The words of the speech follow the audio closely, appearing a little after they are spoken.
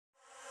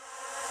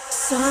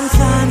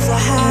Sometimes I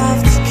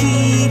have to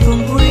keep on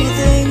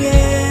breathing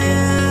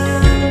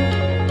in.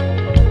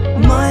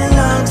 My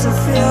lungs are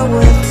filled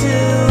with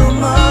too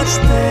much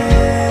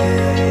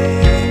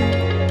pain.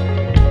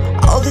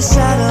 All the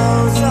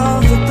shadows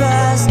of the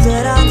past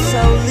that I'm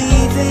so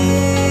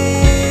leaving,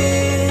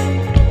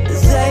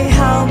 they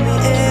held me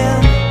in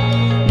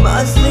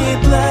my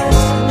sleepless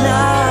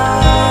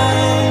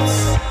nights.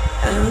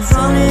 And I'm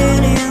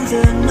running in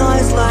the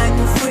noise like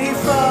a free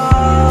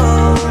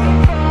fall,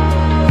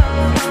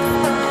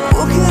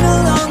 walking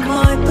along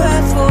my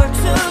path.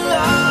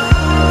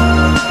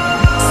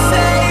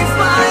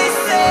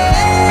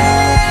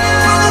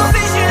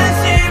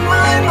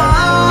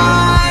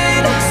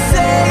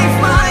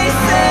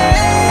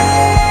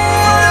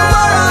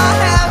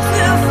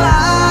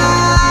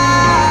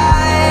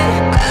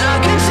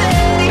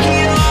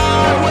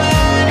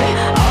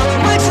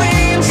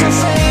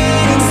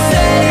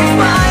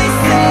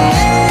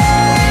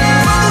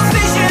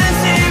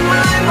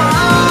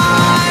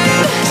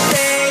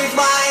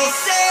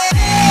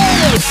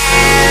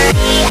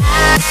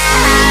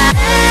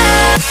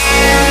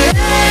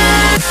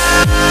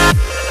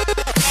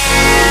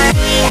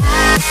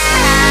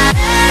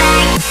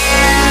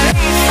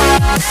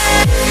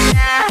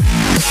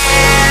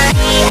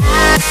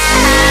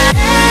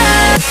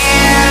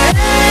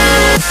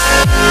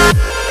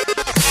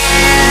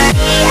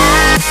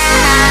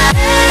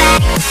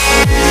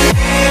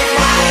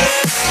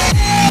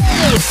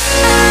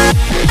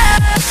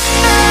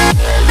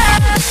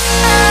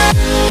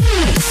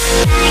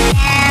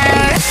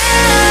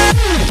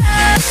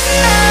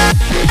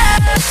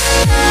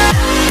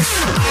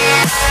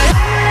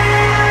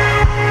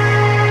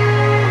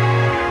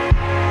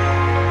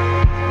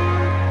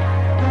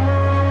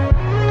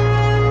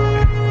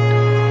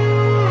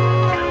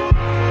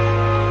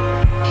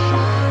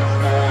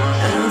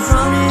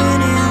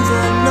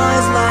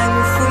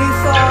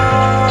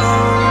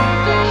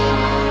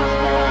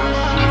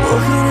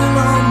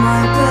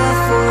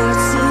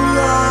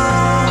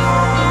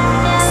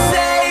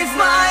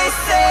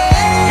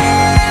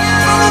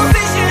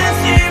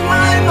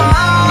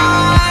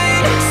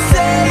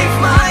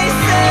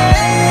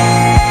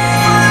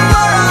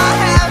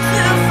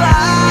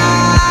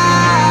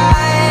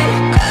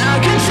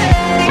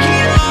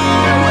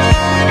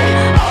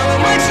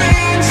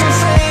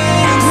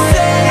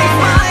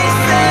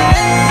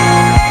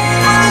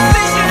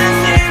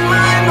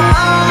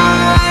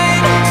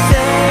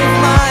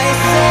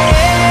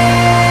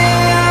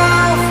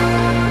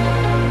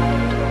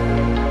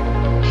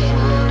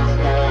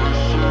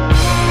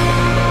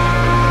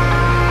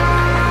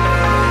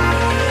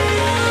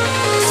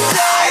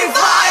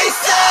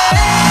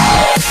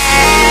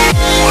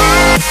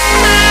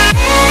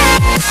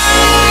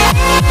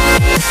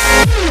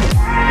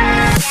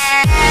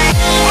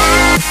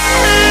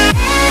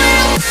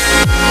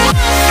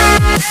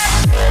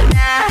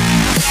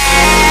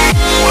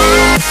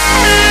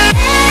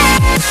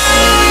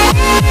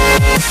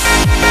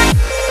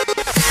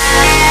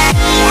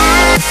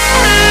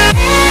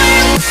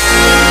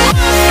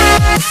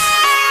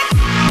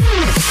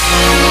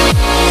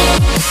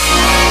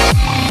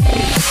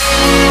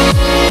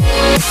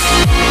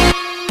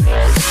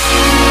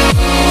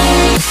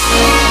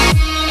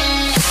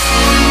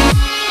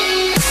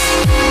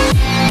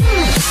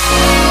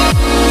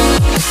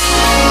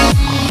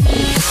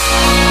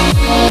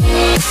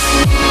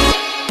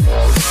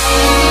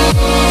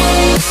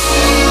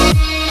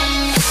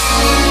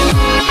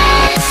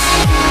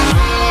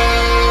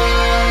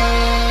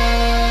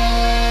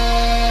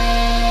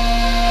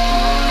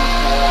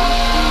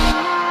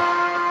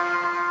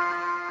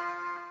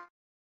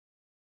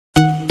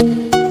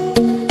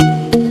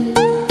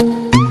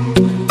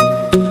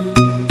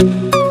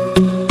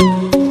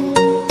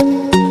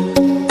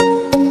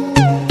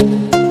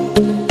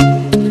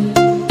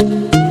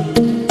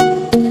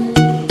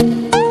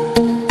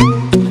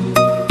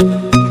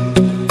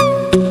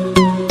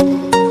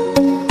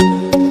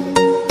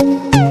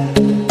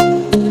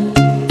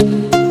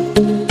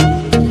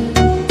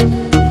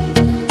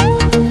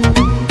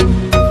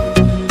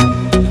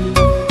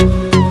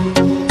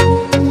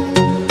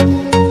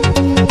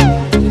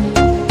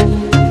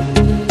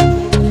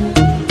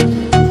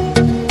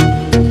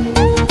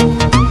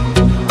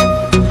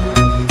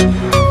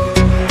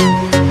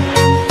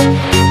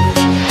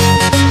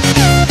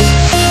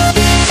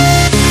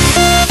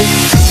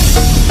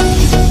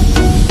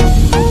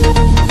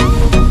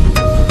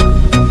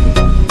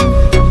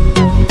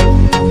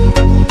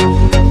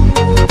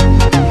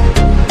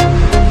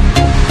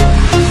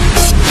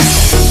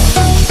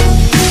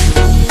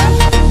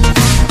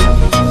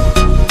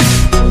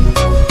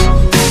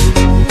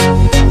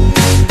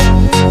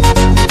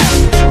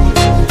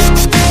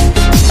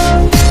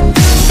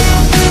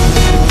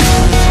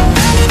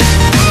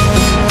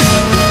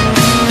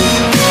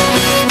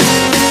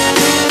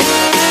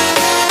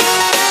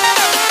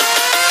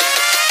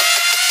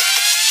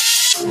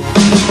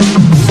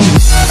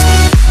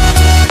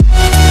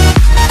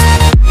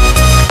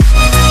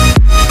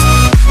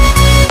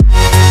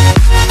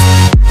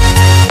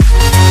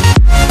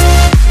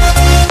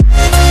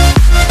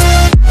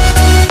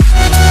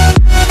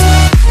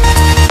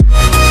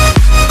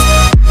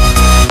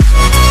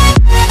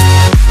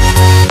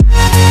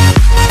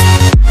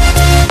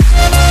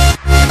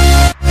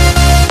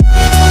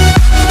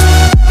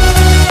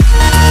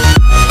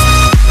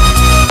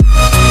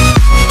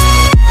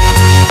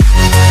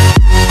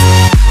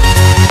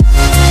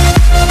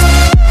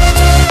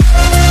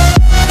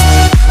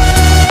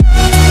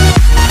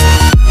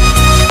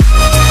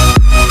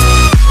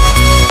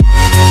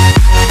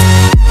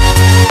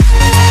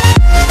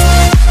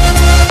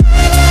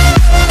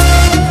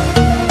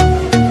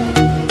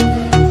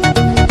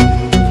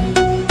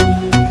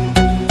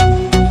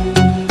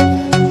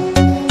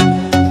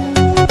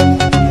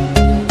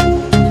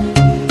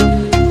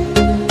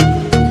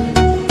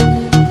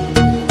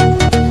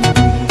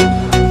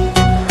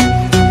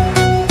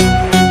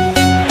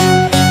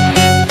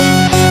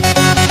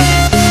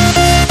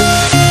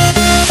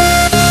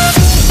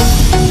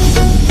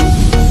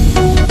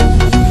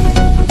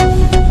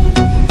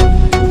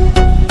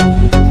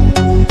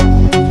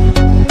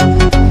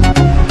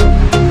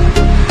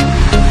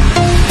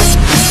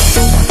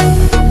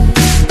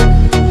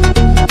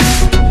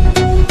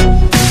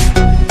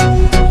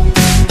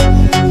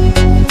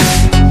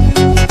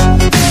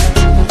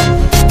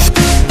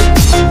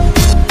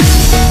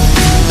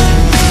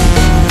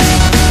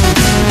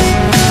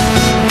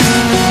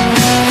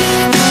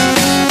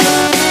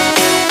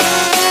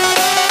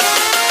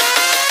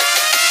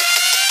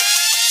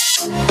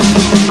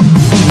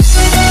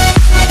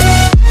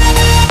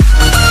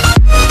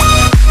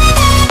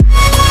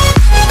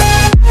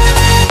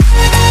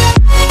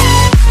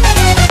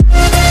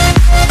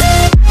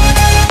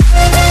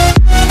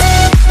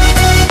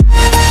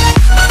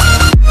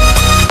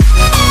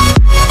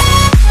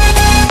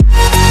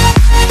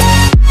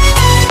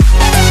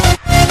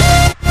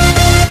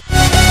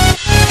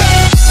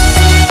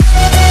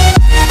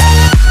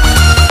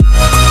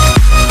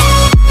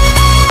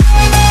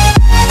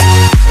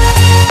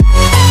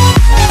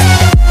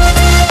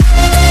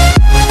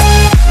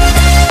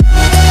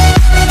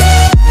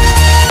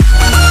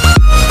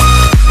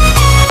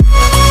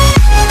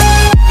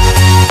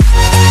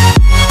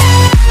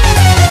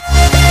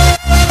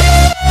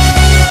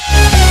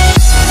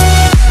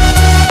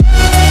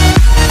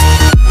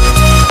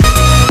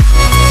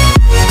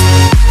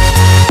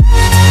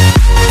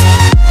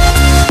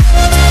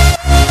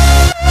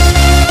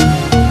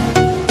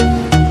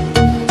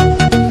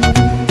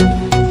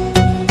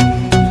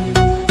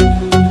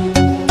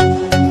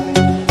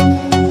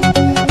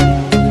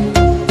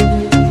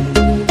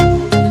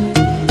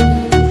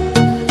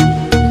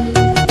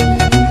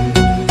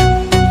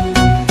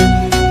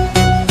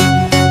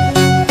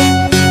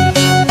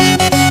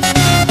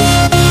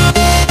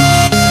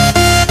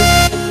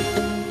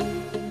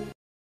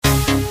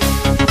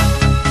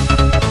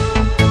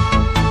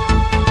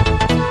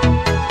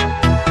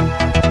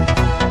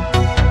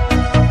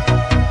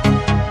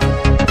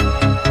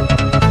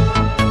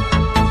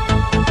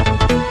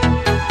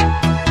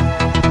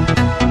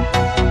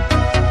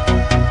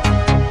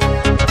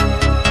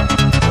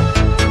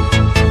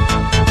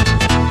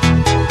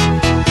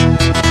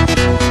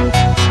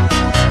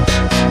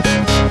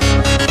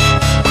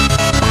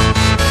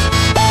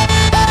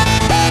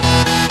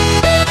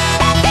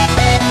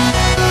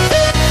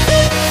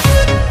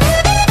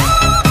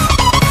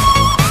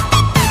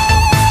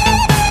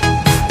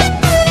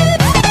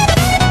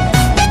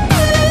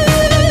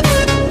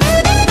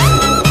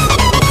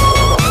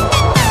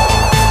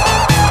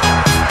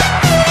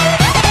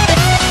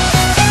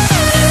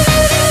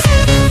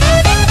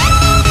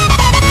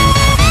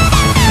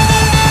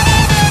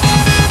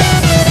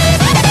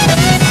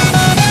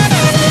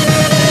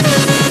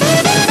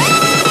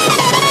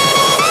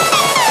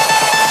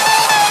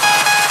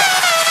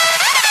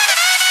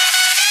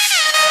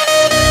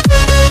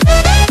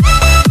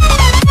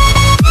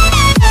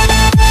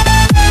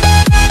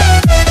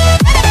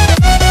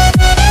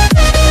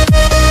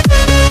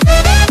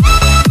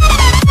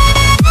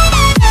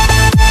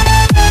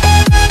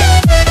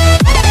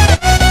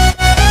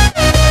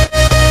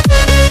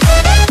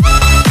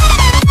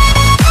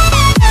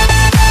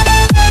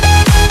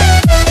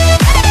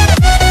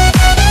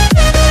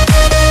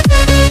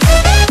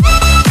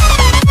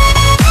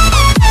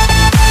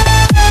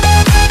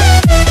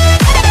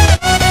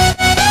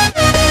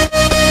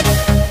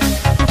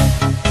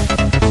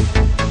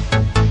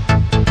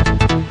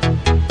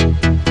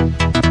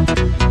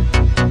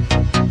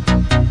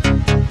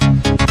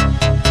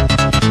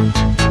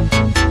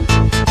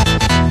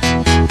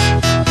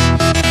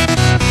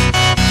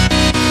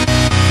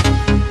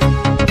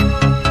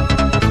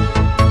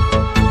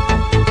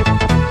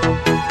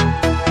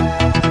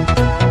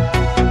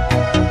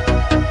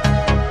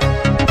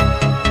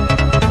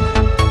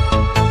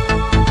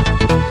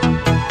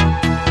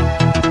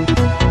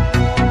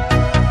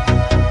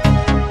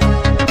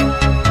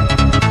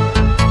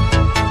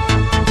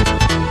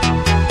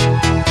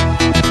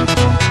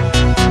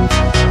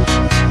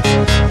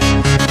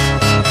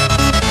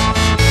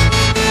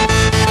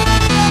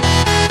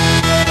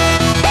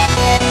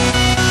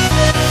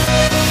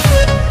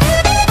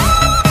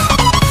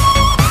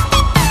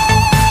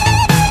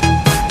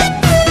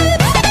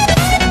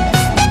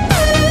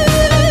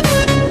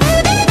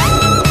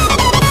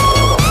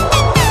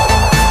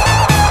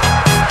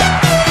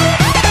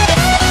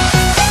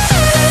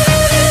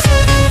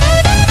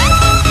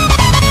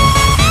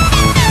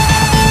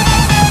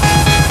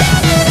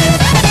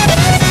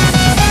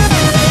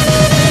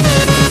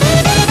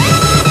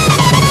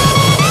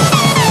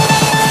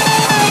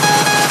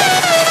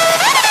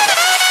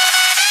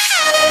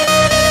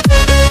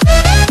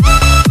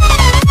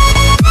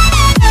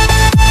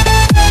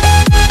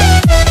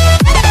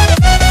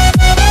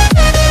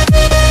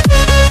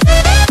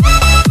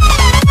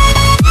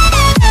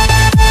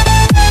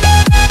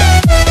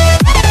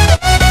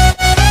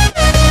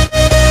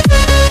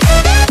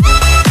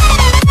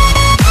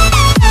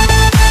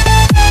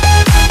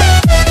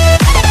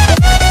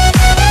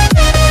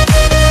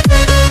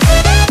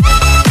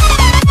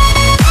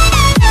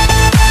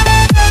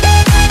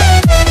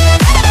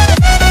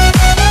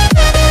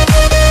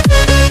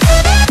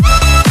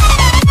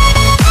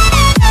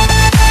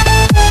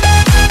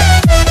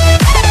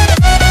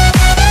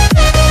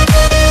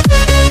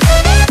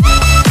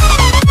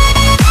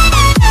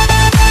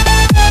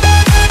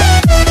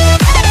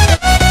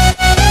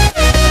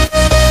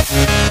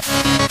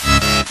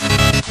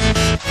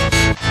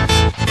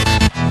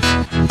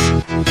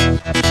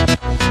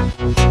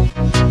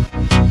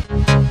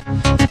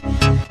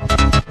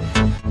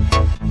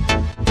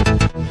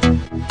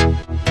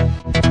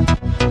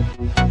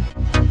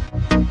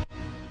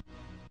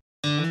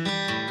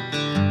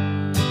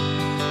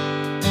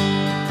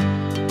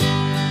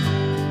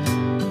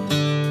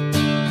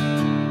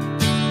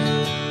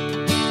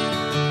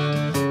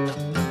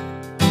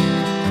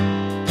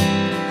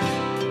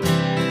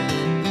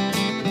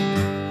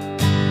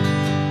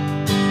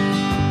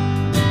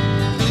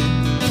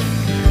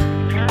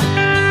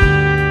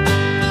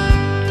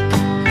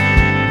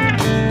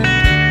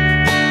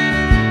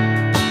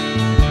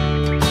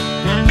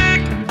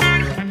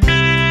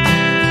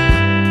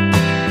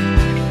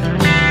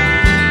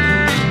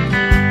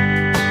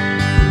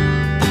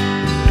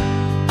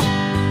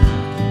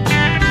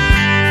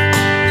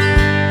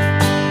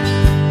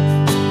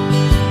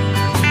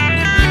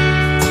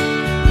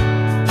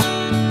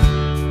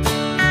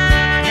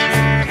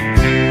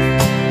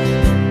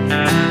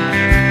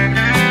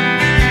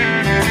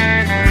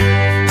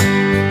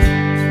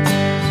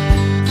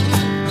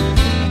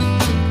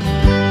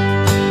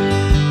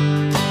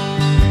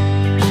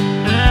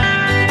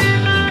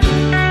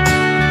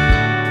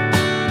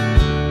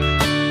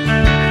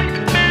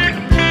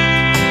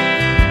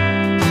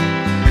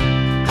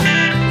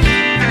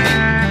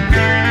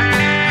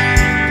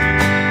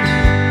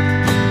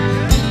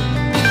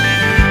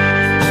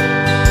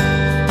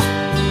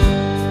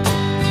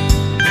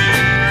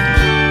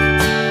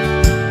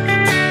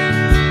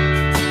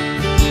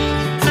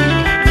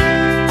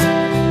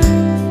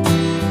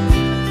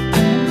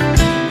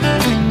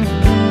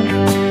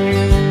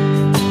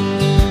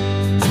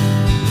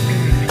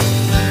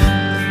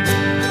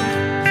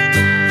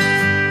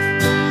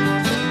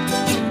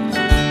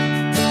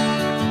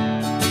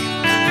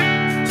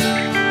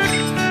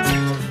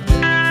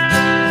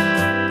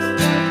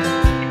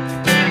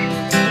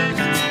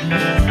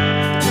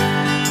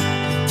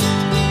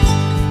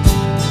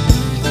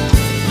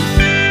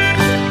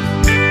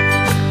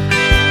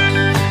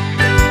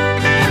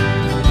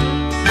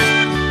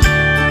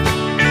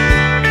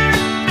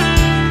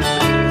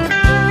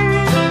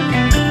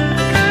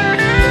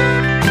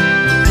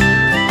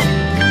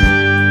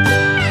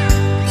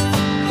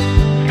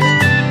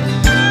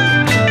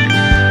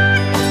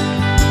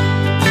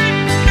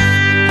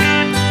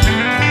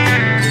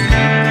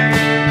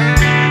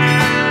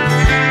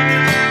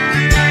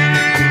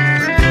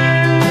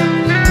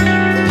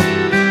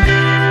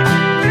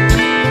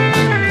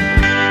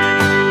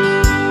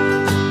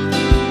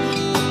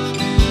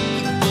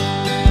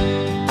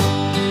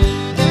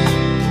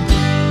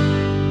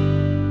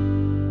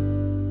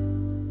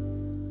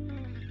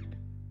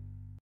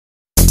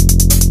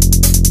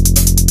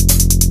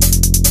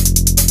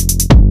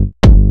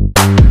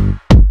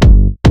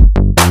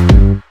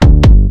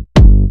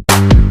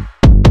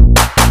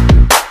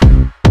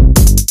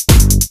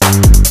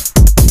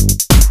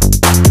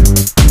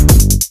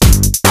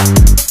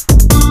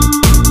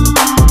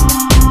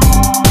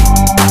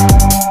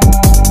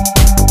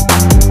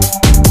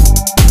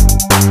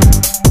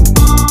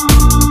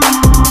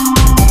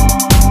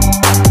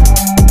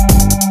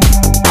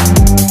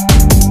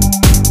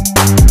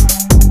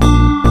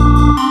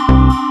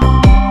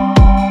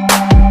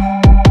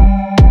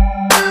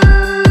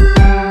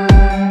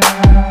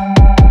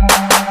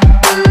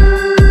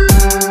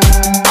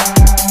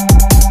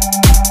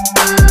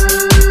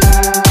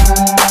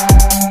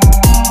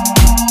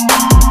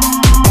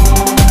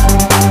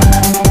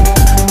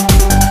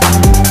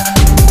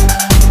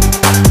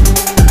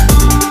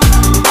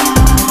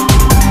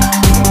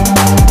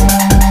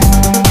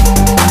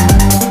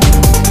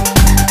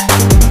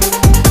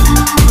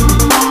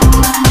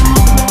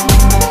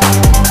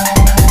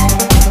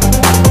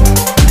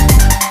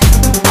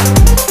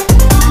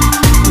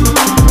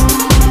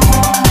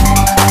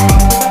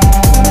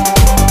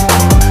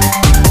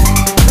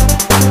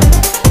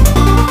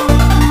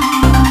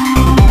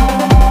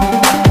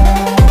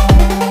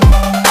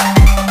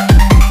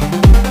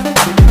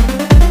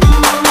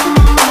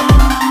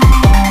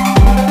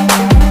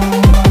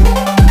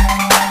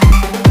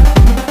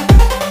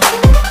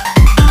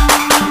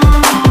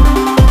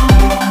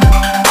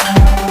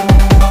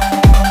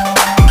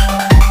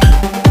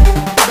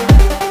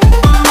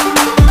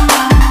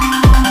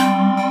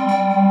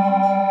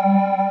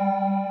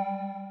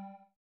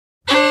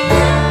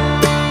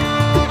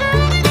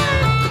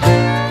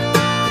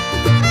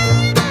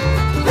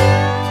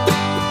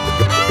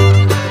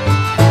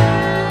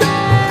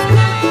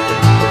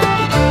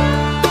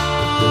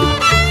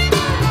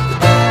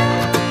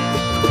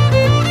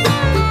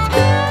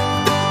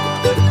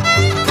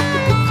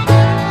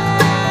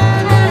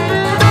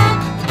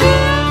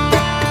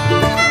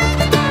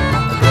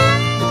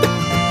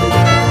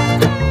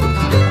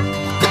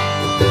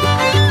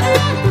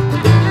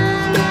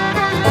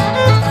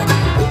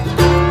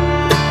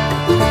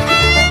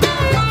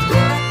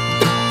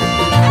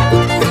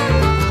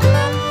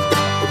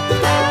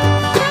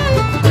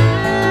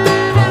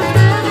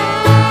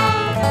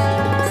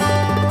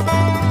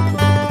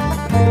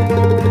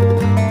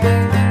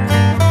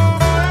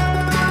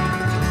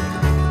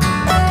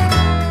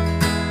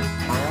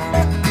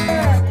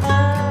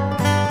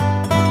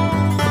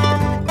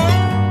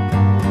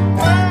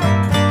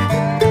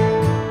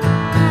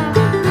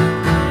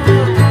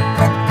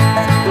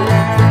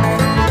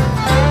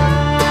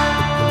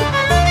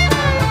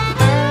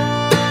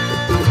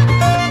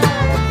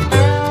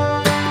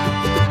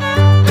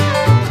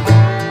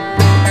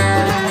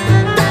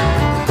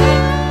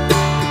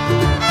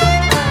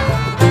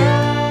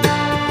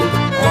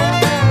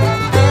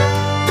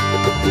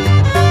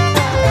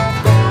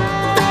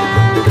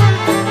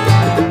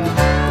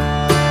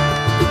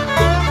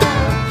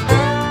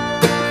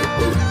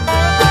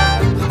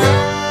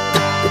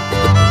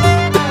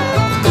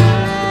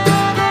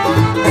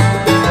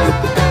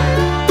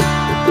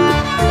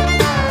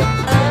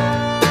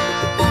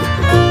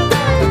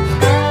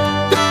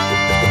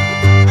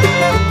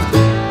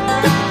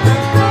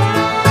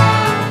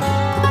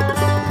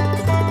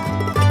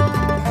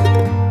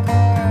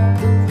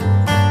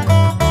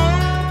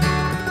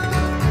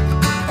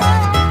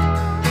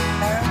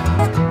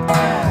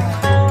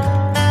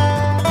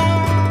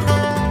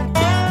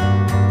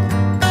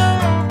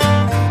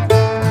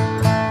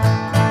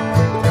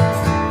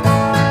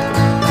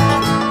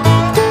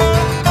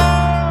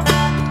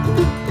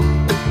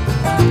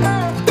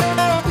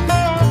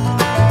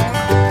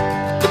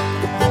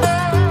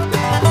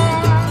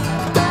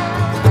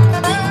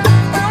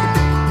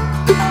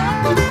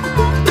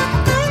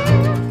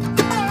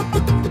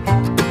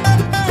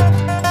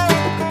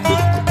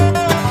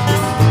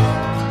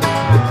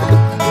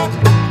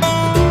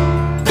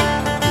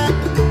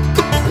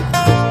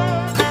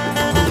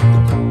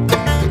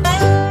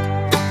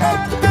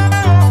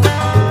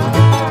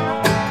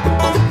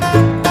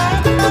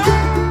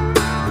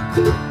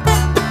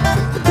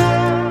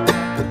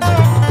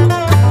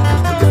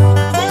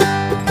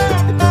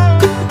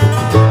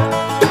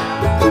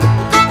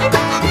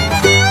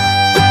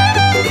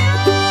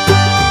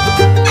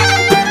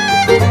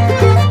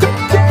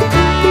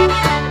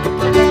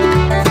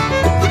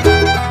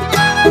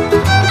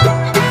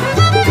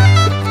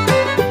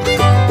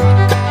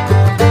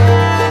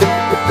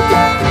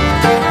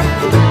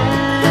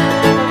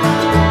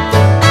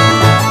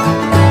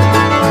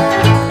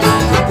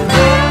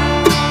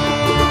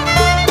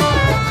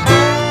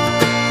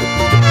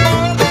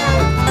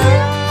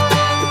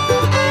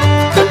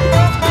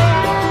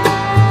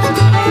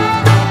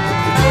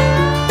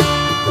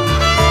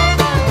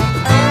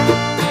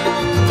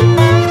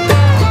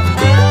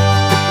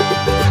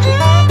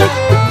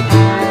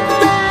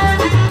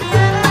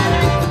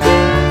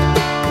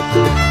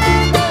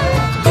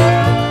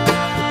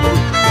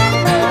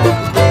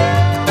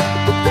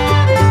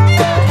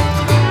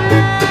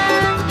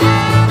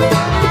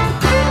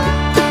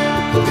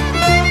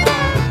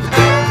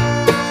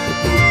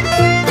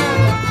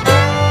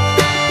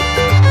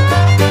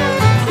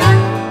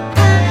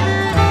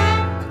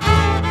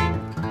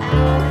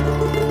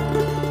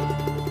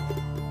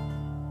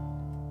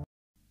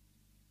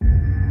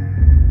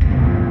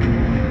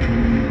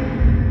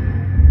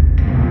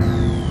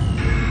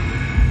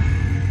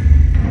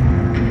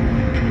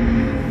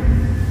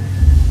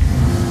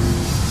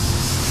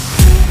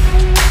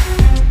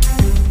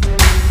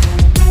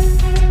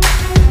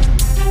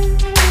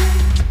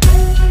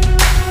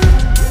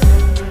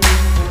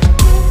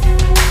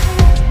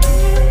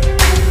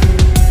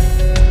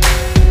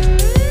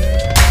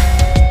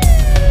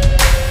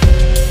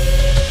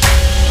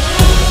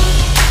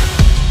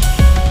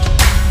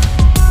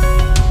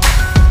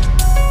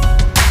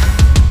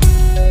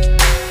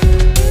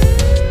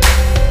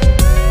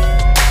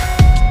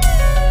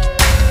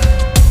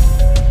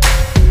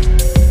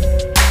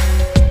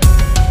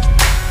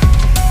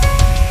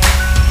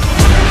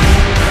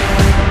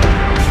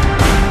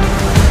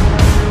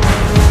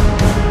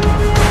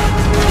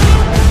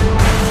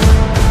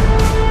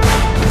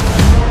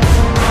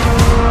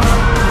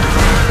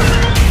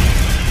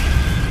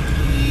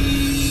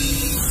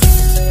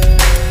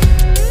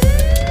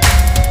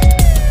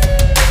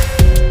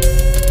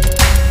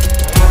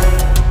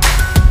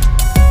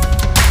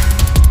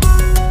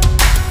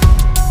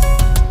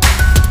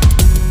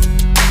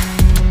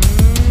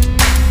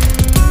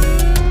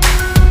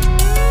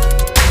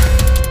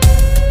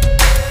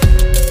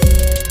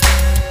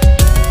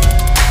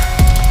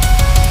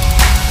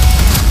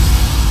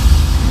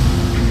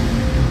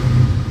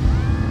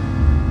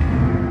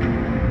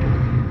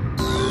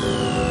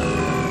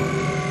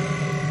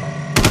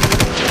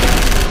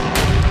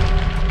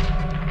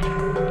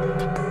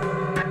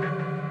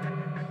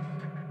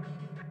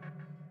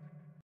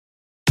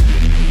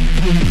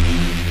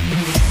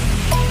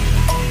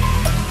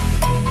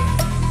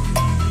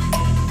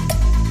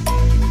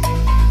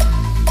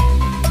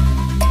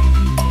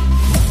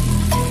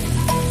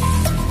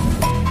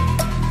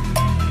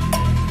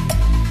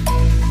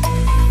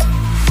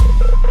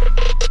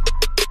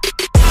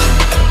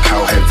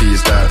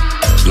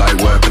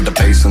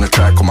 On the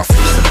track, on my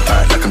face to the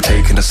back like I'm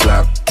taking a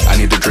slap. I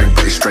need a drink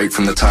but it's straight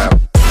from the tap.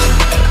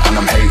 And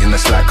I'm hating the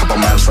slack, couple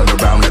man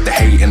run around like the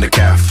hate in the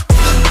gaff.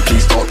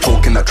 Please stop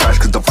talking that trash,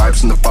 cause the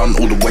vibes in the front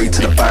all the way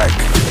to the back.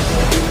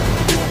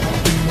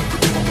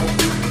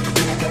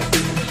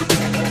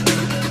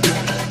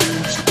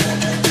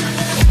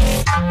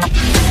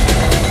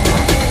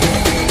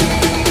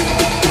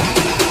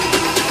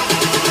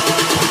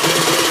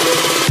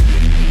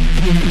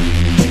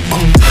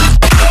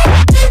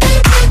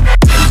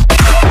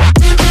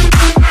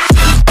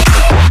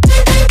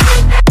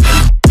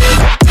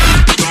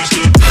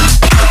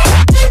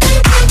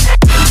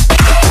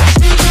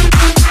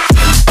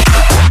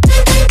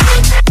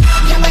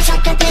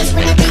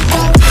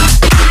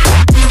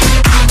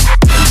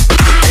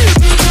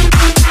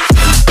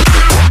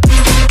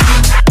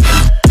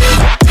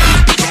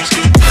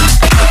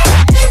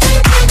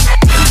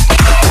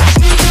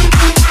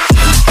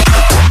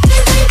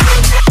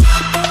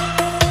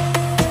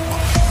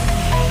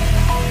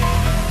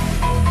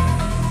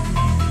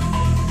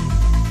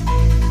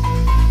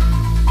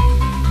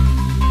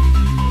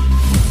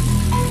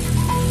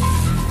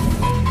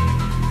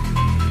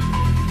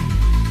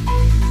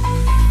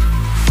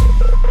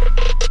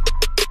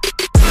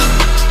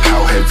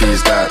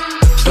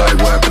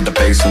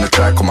 On the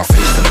track, on my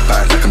face to the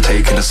back like I'm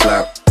taking a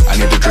slap. I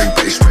need a drink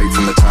but it's straight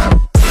from the tap.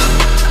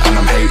 And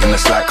I'm hating the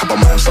slack, couple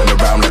man run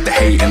around like the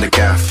hate in the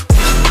gaff.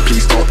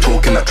 Please stop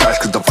talking that trash,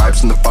 cause the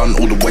vibes in the front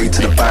all the way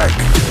to the back.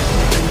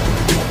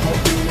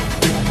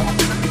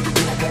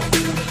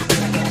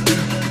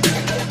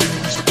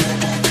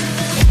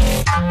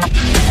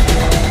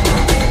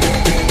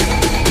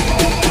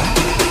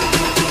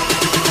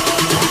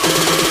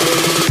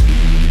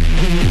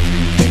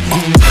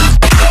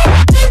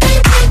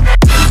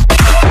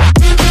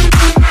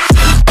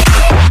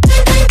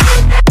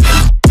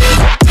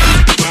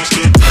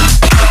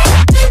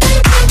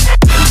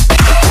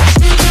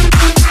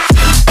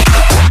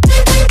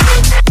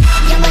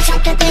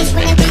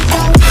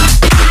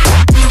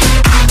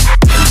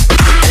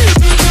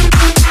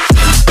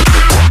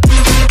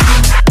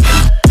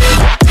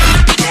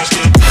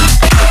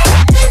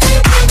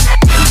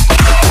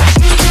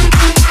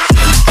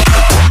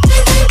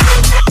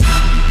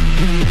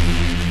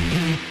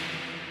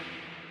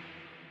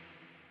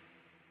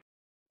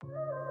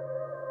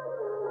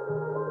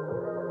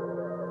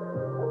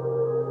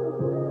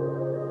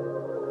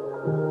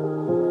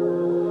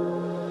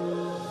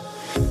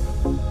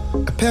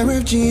 Pair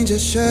of jeans, a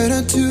shirt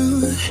or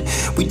two.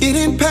 We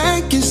didn't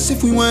pack as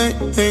if we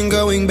weren't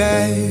going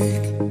back.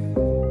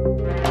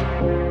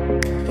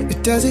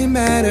 It doesn't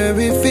matter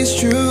if it's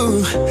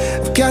true.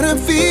 I've got a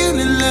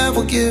feeling love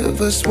will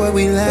give us what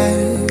we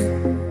lack.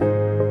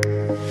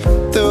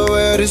 The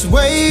world is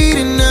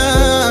waiting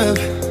up.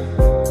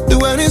 The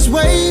world is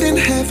waiting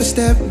half a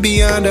step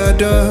beyond our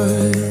door.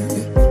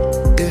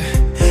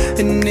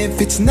 Yeah. And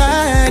if it's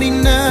not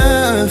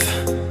enough,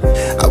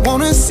 I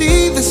wanna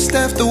see the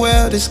stuff the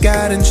world has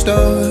got in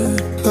store.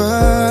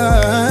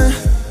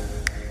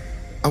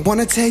 I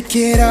wanna take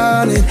it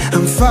all in,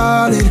 I'm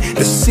falling.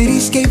 The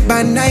cityscape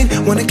by night,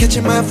 wanna catch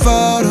in my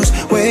photos.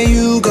 Where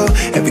you go,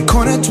 every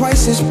corner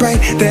twice as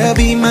bright. They'll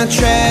be my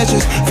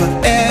treasures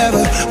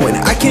forever. When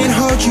I can't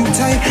hold you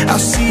tight, I'll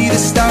see the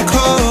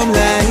Stockholm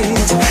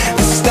lights.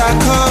 The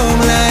Stockholm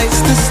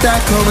lights, the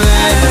Stockholm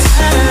lights.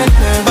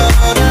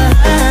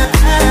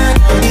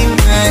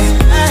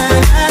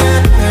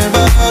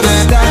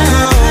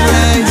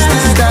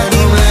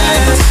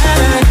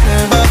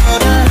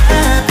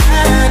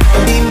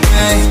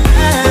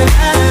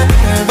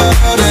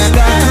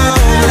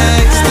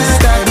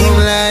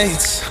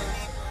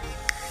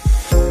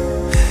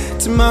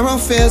 Tomorrow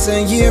feels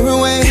a year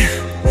away,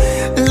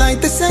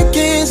 like the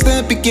seconds,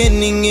 the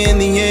beginning and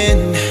the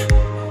end.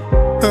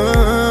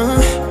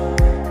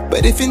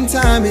 But if in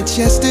time it's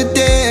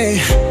yesterday,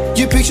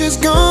 your picture's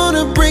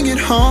gonna bring it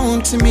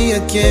home to me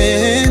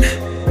again.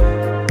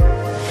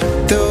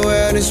 The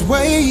world is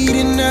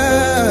waiting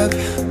up.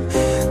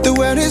 The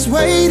world is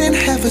waiting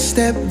half a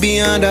step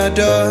beyond our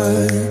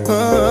door.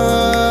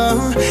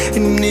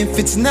 And if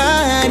it's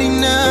not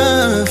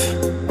enough,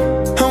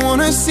 I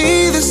wanna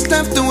see the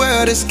stuff the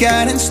world has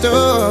got in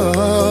store.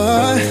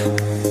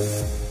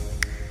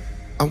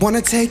 I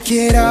wanna take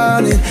it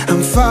all in,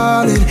 I'm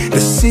falling.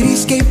 The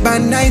cityscape by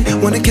night,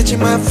 wanna catch in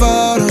my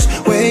photos.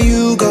 Where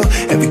you go,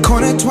 every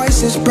corner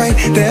twice as bright.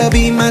 They'll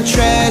be my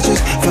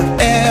treasures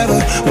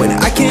forever. When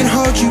I can't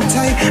hold you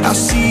tight, I'll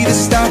see the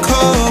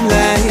Stockholm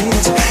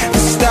lights. The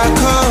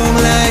Stockholm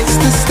lights,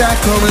 the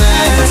Stockholm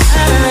lights.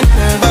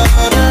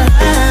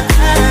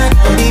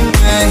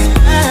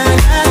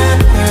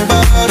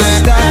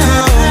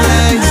 Stockholm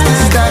lights, the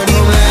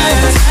Stockholm lights.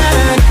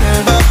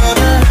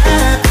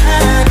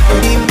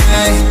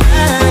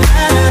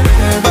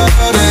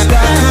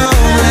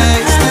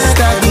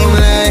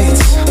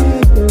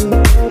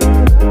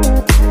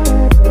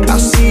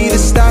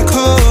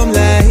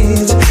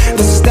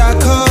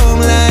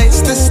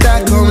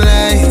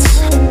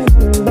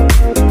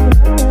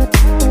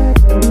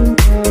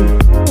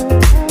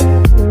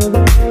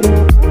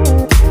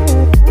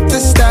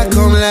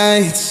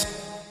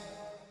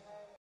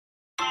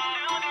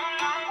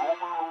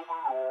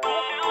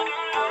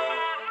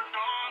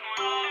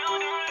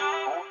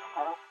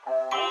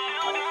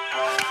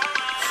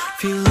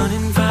 Feel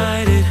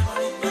uninvited.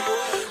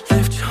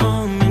 Left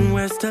home in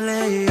West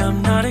LA,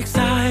 I'm not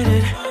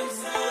excited.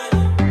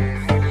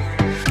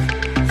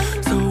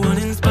 So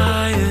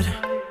uninspired.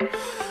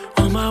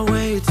 On my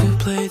way to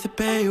play the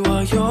bay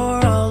while you're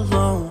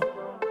alone.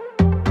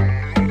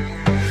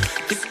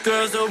 This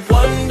girl's a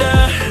wonder.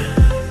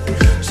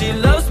 She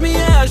loves me,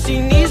 yeah, she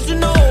needs to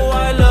know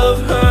I love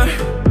her.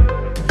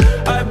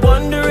 I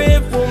wonder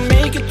if we'll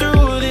make it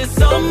through this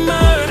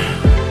summer.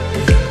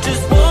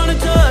 Just wanna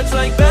touch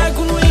like back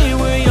when we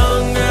were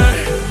younger.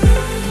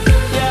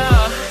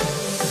 Yeah.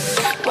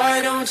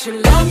 Why don't you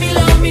love me,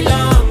 love me,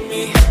 love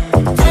me?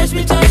 Touch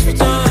me, touch me,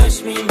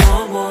 touch me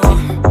no more.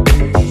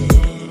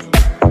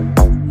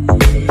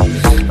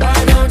 Why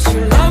don't you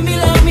love me,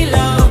 love me,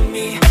 love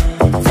me?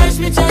 Touch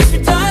me, touch me,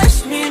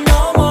 touch me no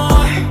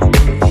more.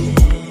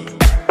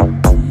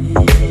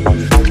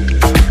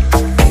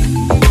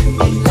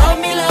 Love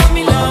me, love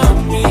me, love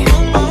me.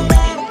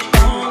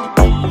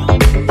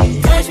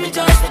 Touch me,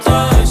 touch me,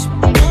 touch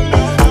me.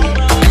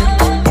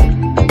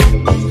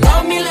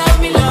 Love me, love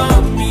me,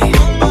 love me.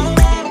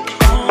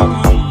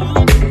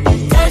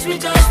 Touch me,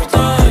 touch me,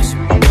 touch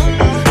me.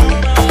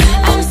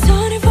 I'm so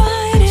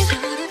divided,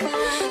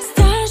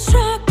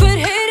 starstruck, but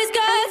hate has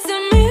got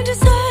some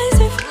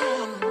indecisive.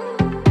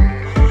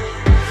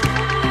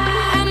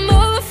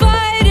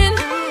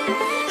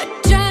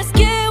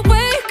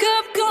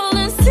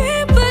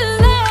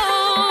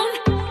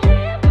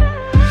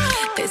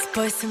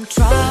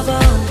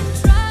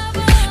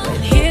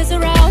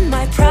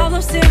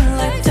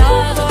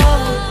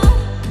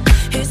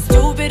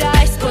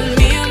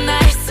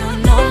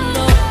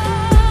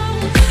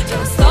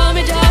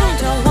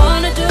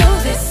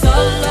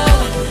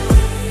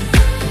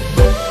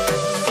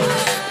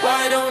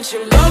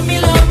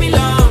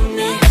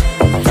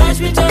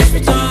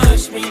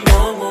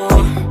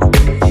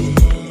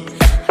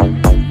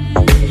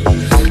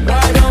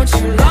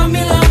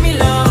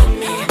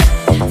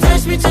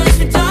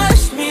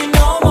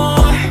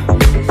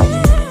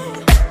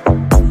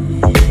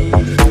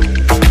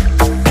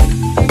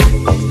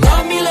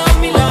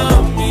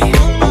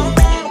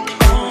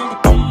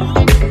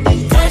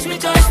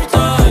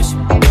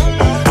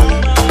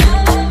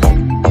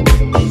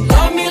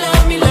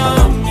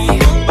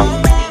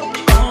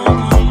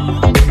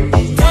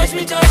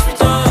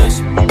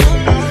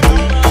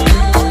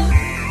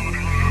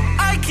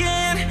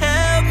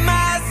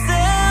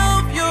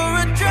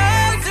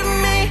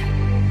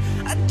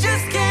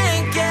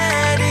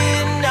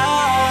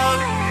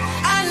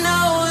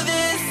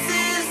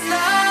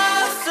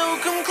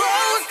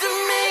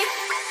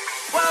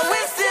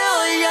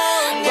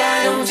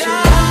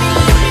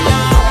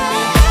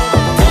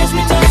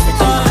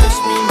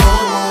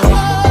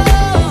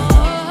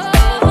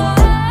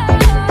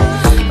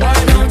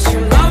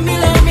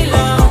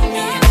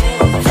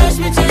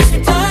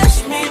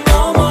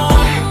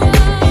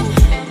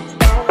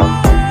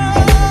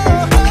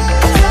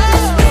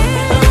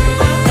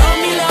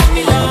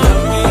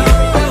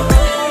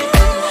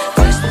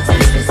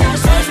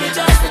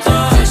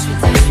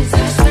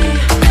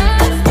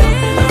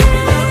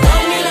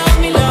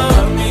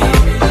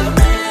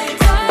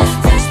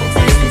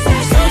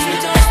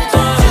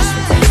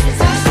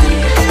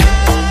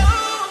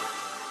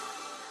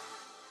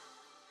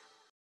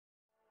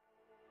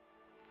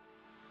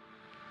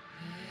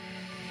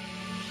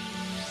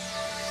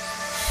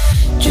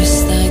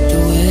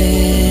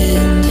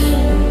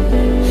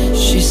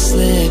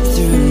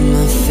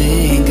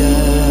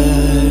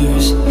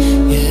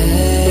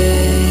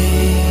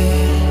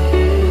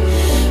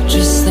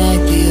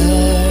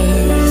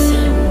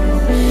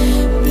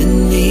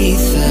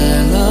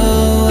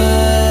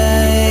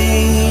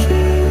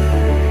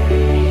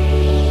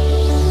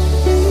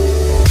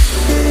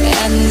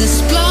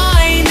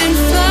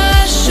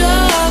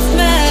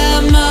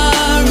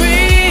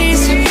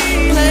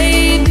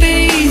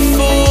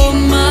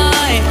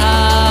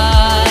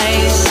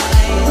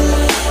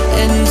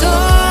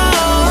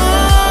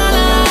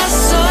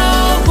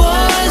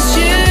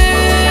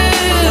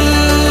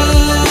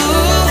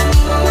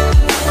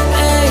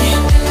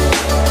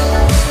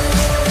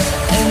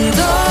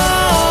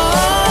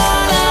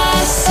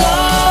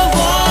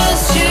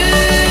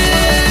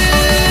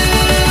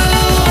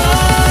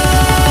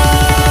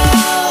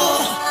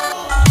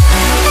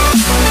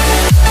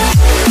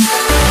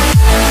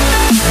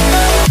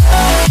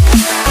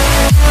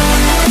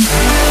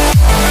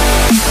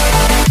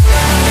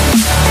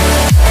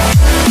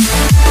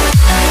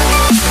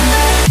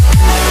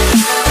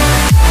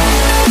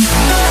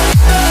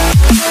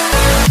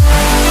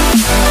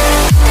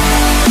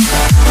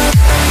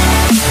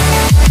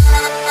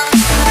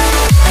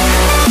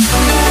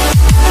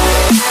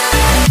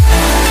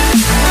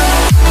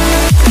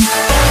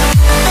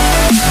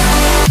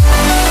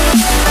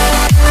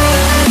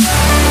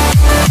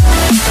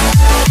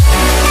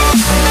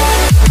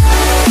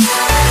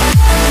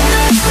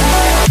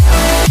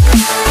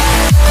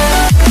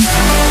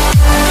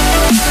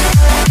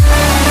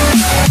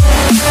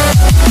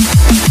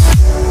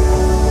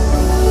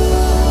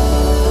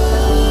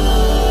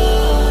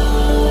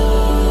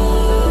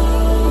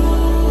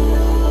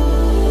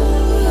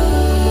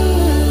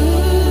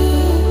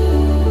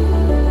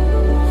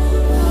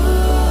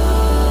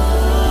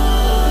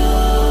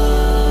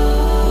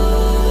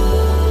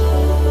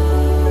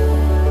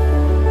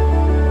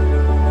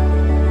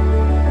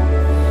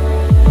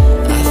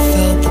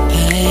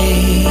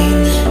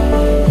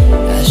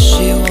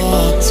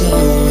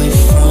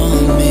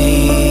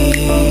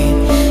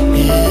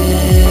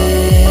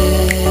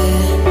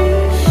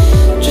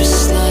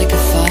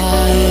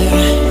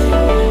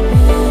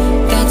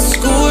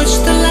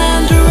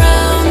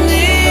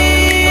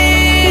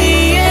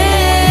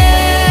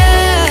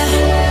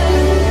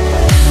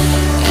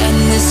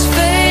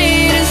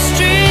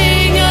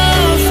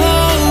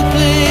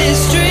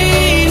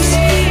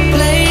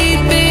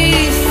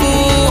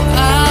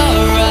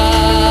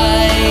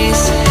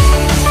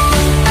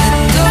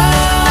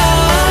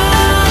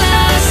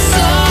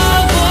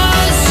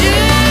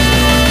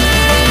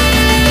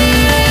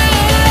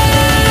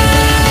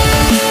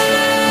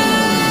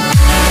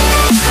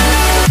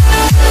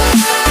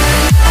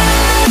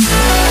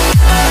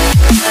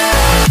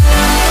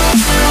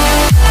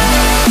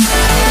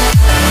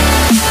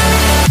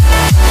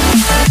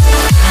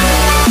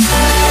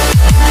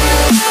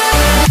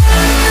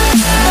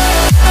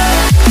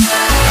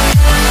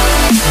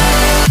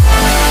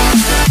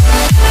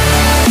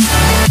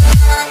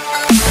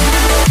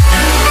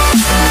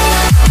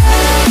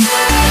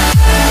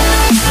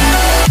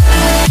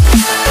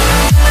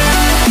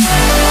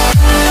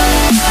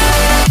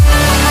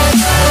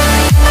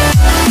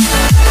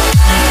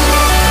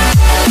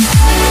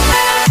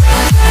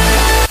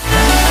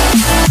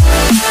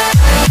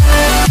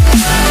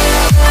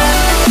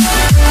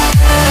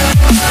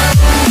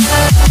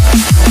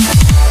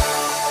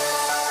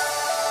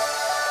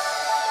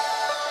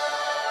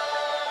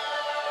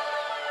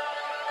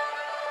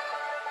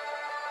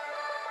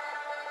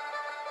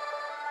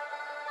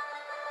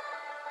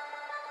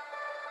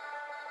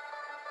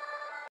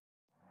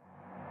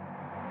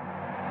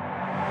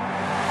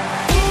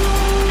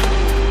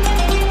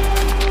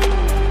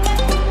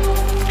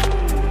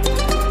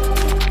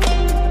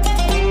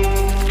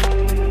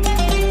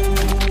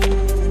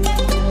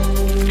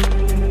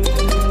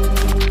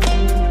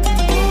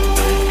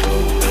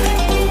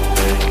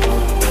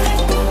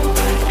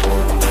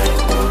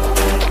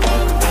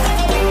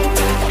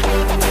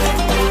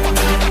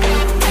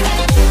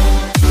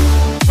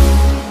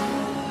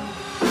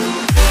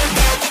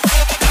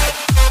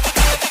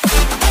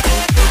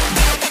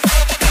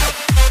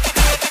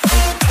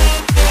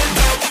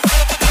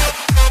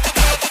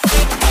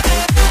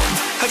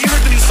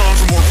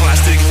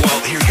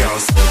 Here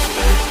goes.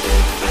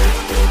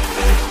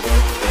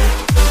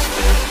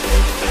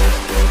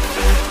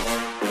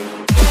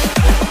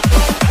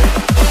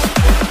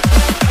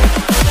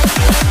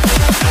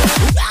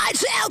 I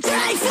shall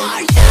pray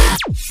for you.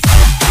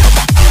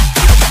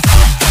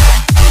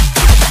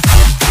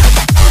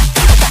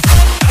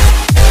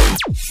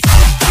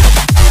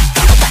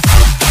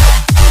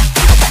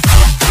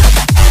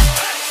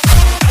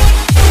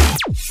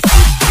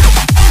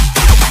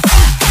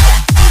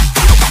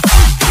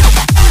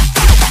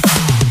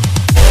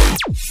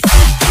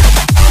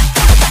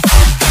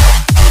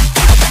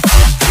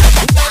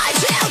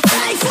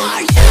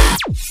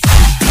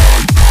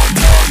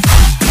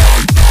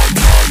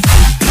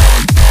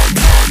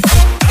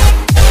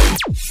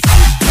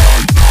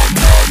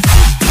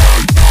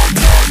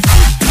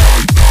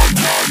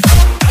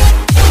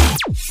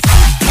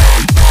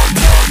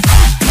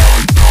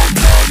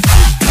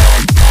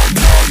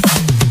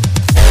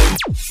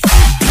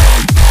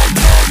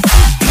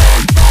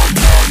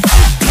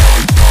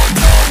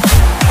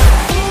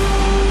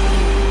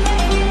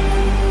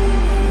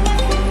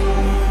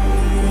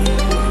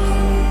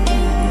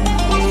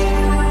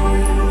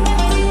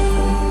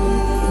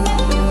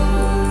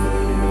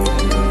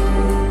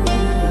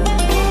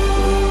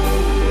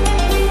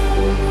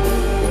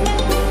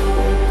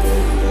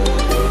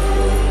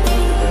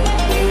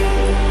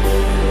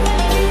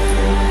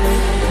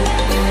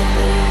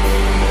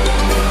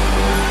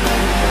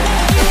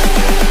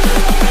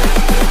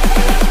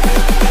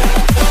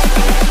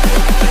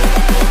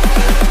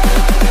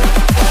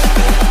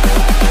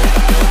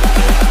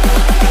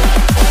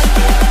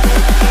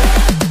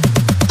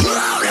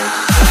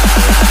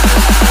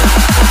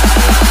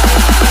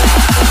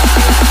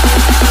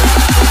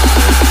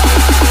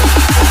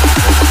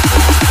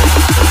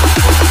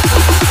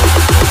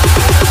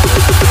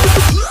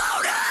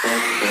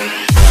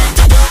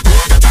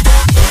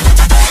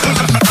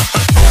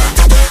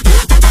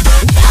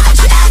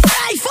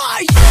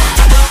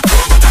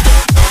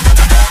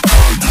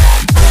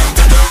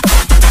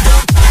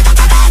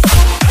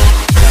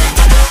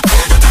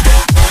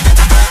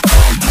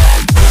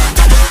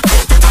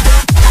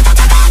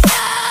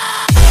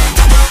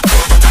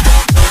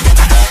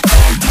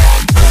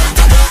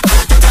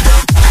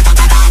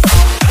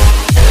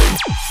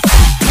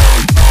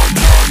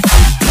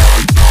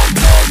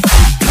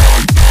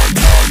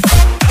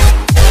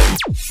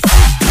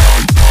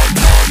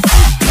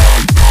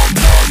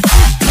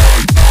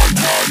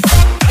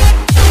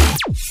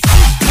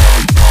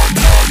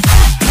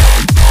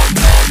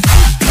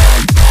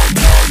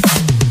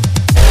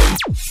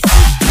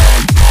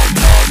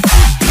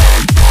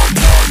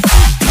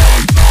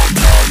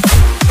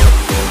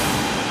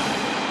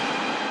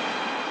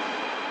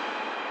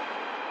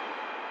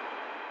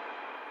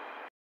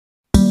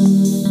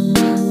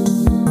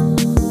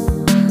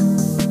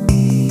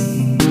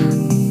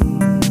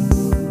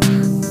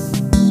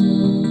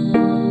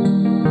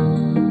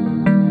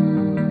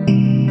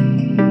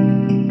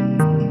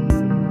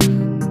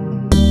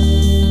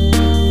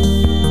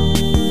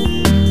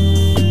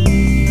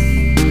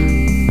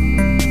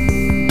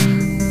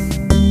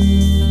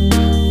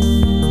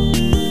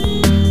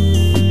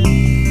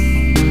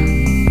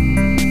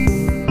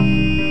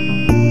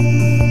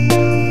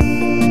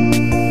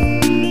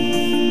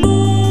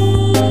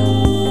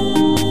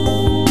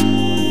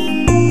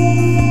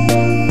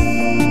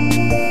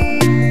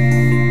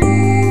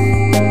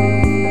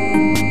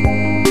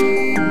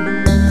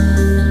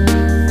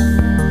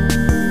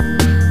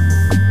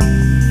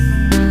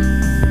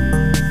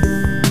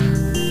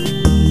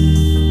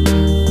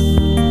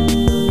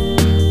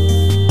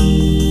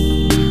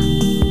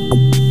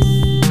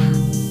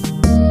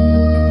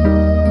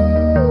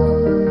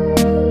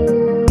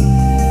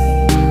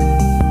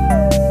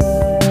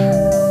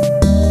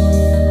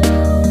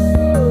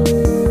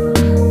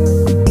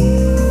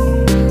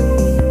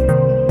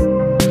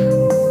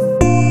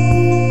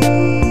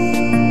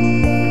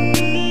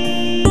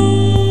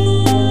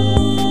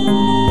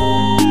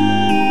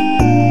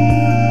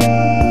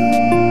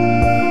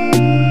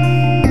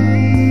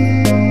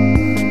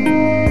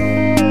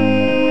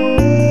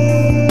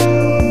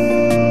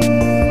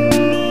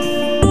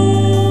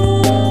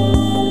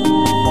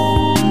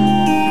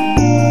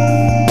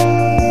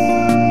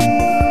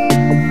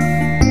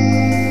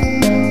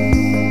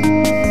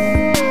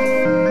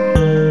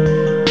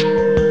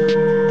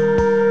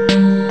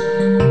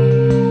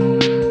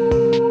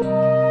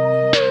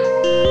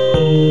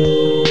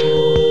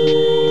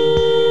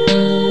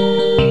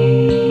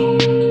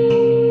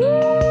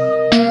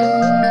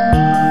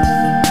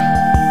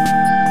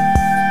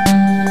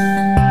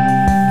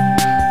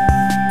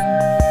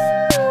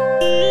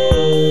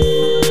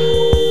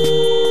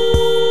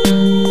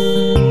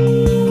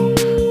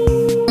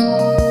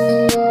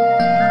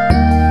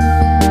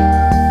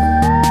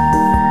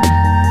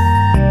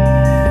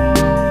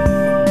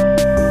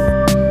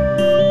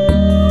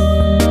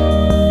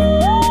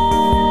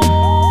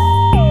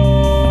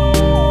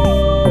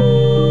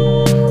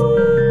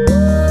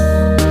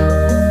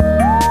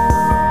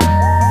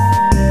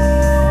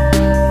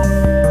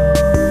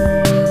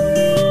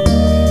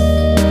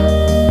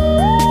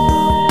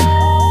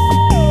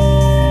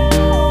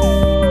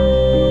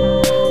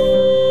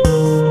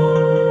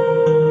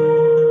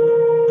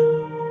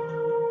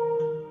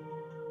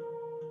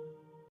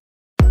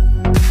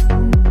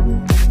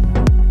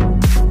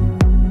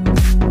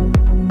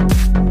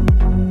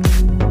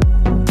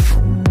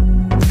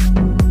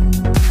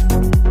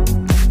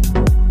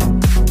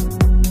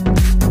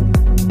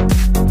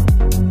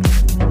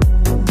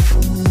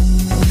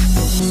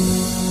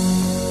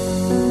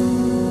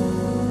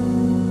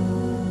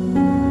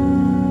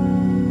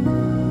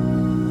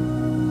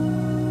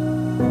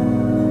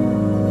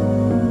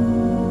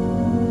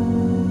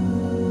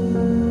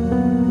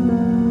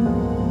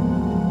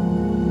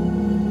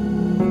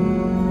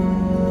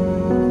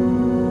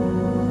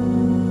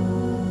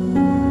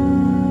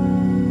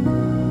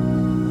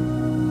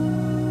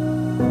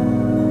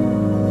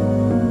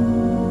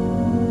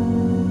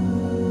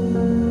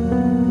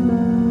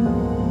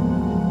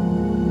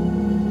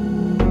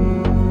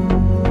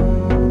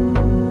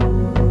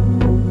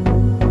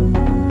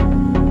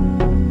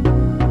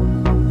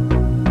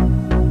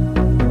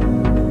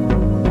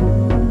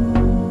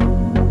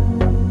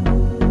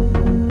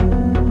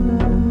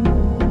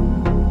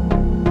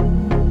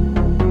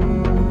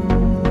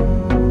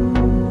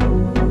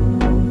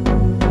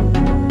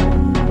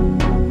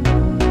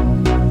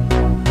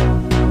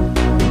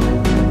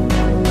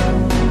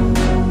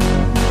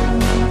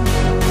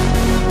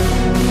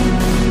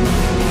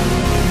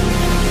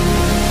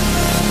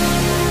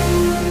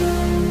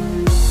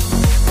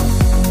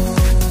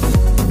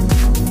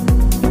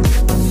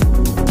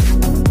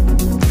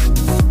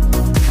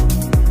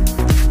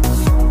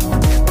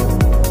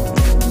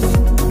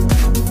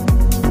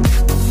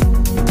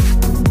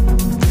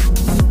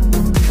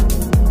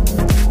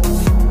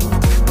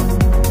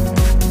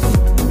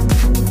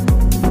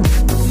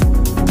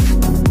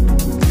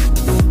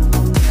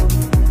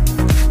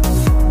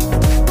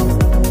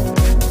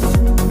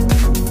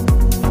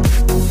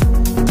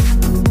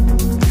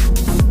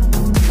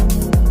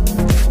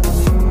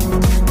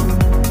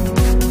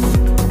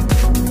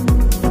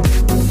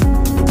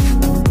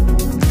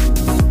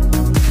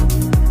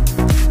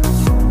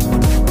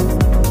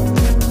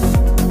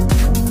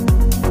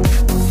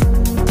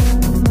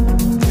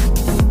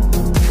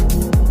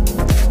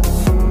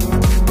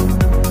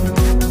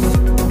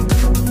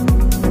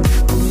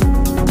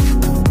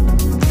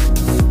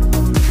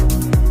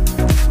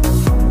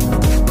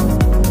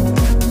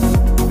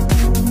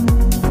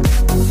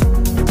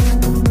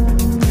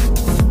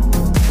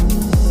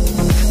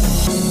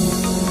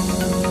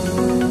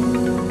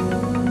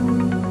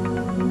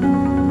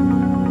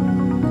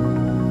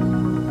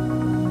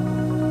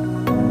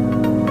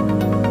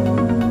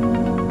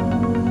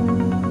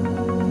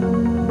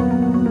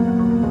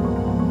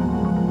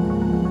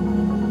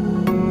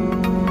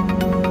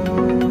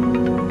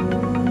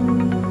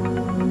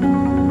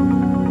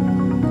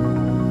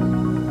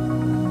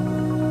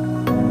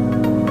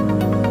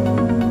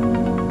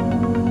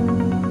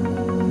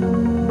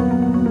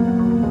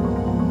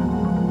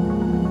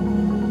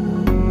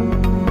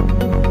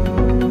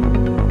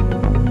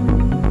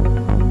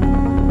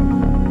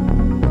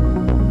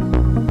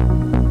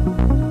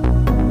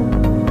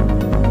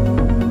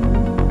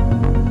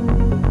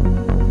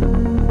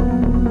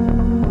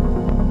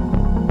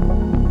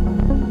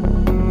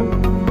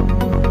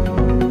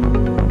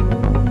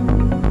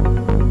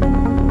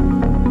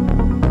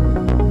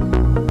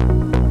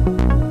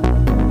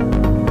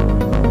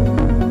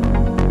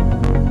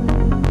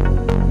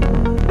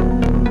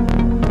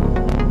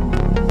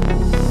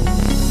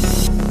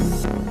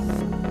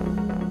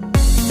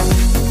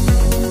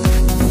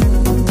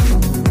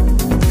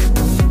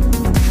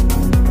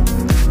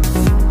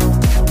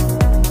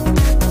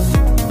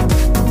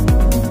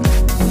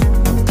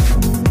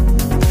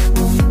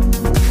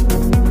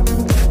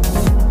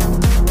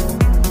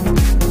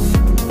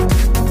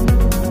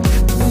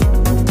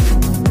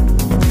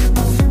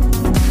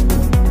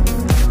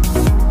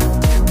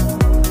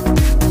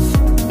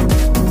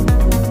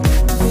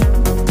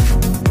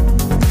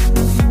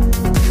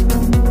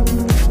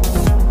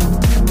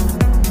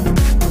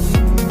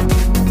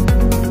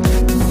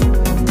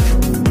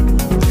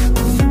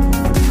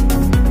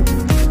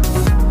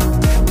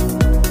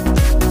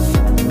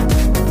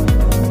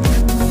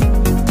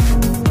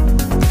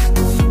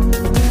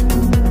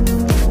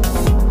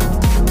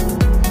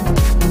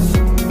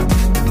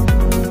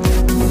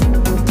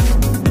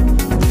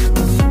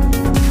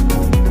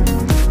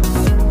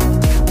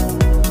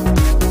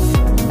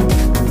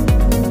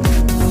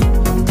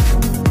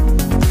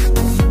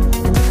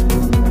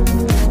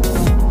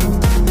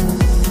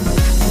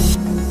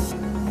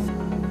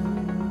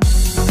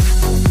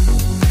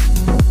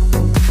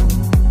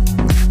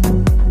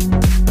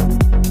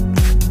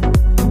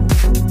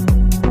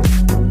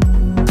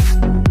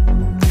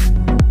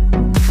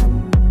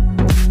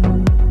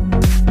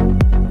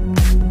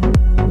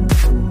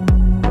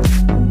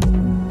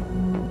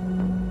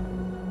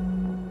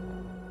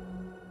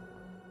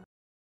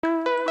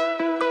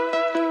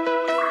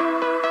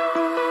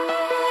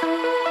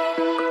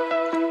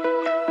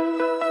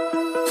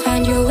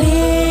 your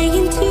way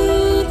into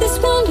this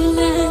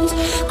wonderland.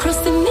 Cross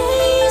the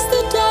maze,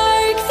 the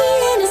dark, the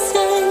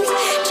innocent.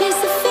 Chase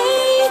the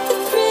faith, the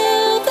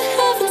thrill, the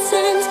heaven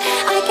sent.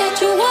 I got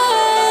your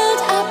world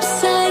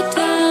upside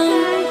down.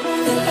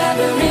 The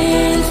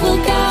labyrinth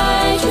will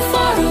guide you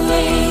far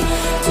away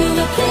to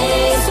a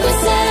place where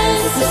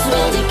senses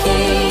will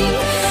decay.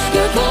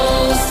 Your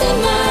ghost and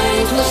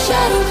mind will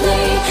shadow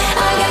play.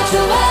 I got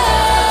your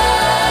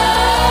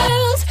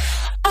world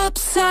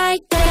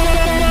upside down.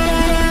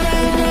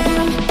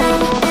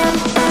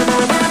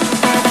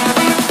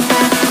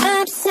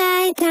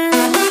 Upside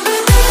down.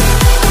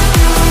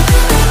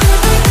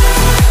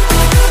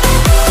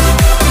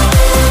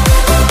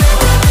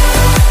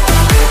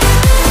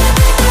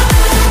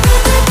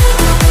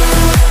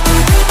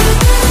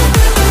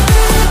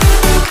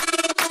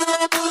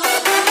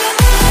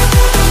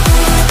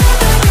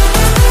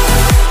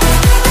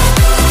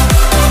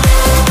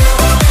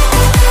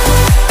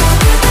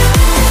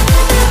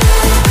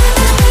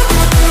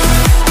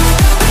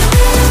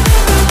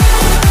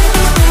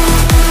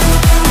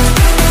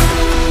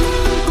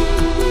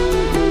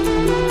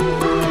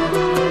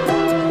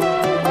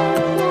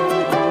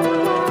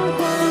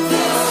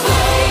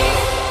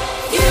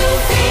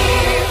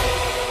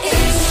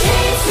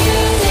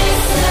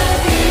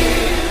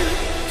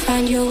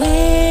 Find your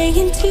way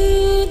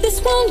into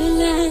this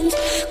wonderland.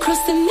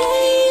 Cross the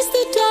maze,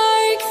 the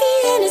dark, the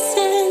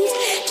innocent.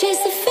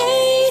 Chase the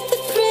faith, the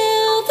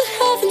thrill, the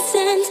heaven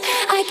sent.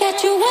 I got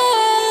your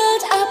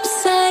world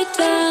upside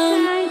down.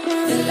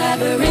 The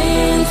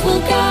labyrinth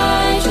will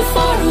guide you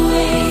far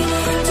away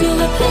to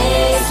a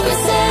place where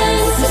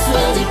senses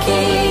will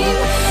decay.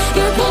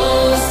 Your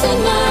ghost and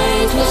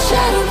mind will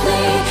shadow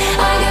play.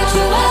 I got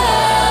your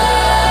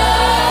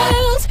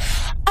world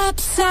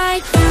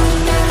upside down.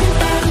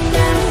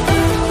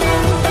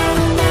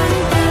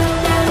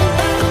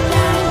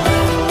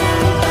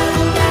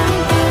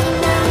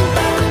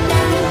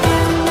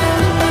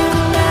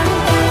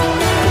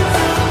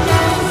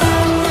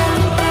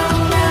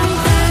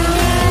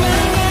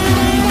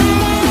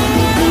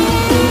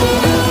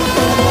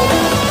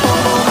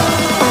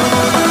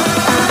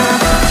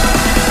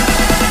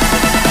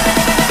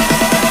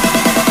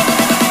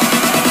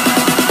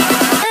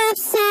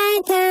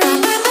 Upside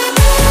down.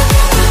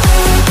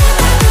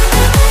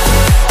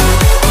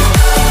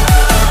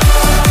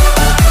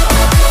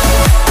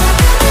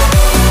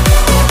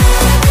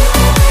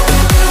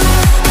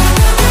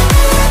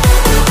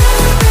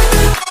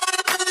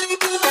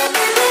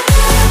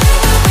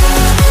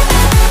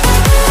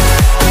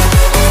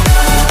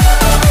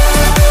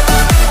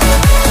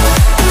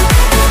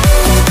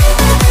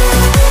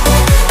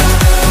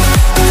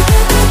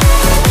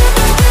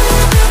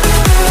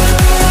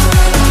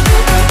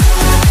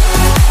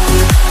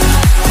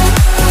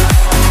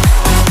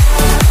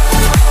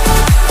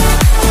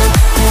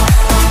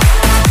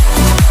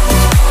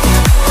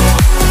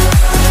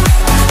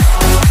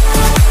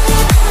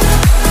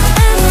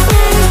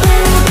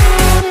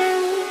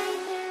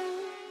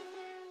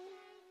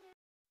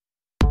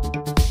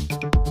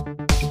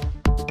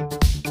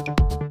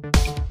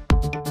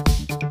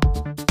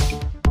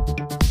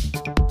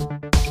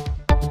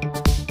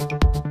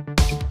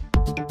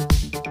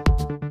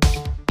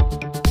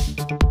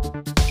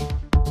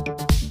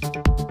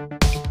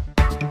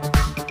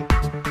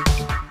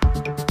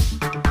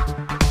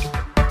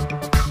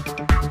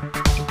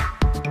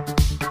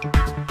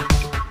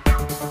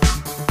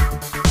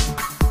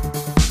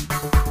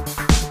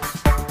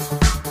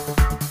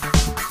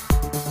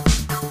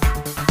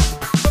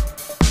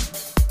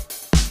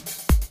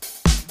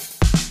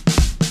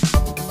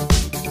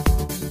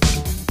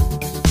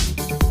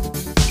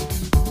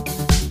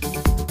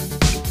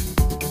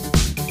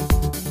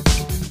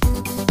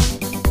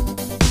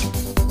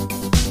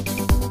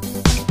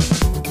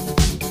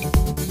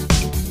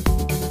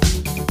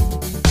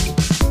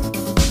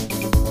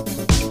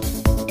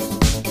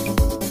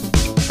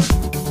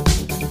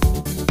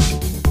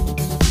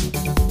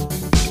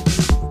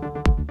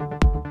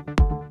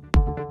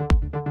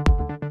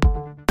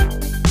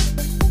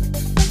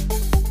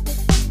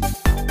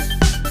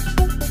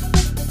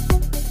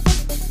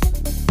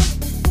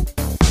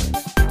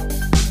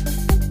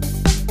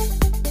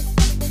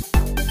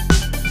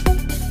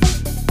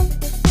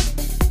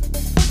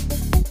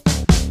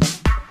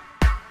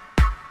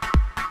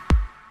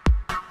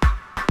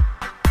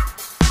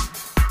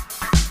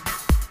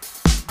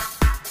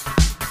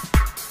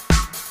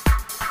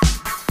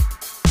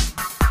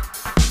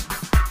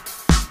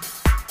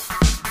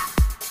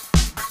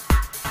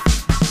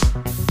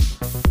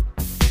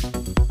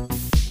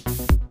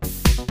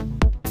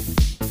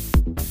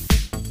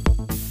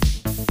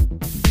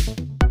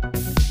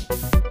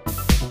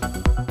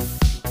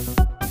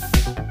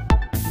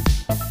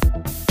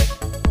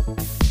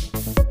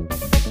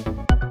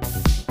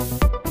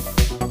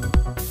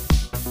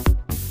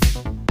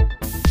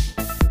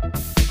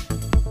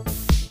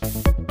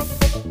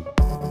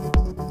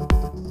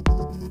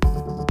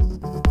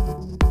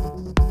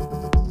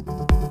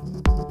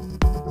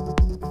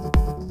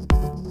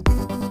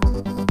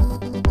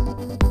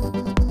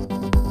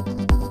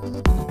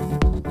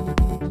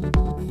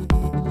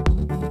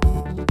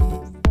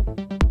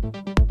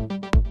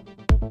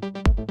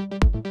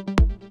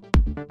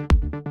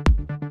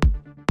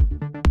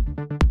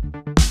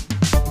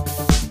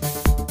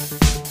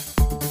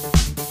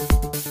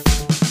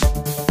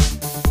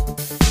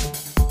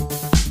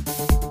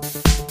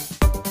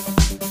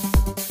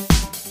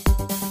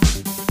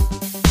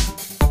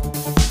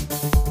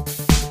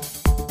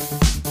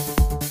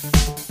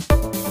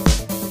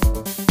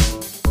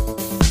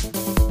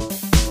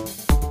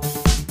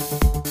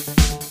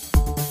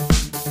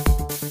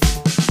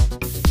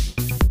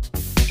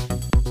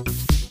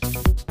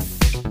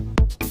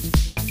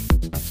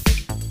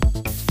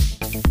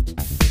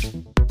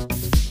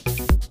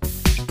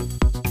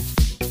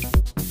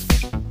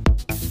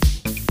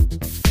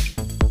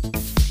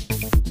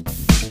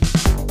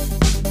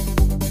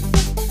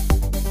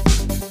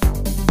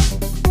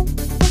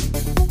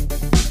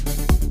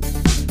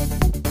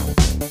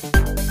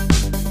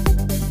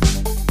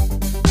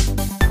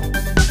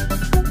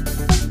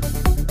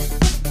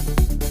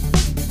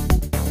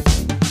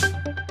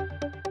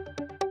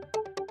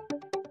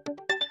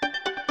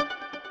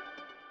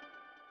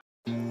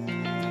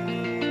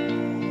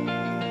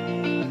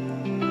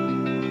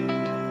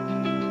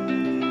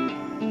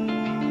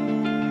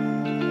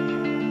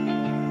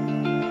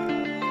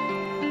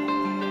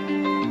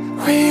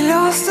 We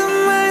lost our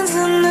minds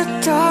in the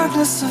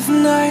darkness of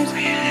night.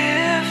 We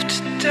live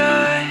to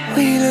die.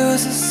 We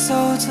lose our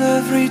souls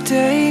every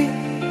day.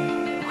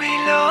 We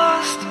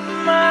lost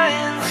our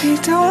minds. We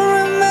don't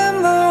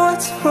remember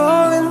what's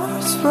wrong and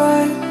what's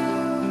right.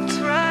 What's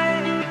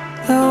right.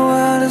 The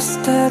world is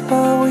dead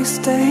but we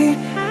stay.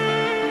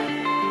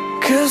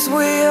 'Cause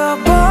we are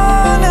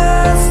born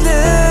as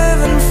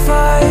living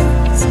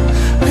fights.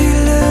 We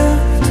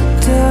live to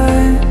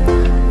die.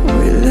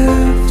 We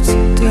live to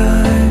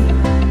die.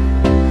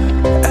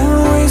 And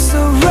we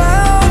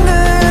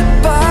surrounded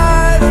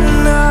by the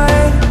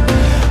night.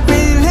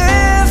 We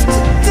live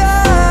to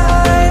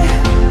die.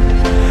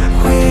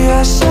 We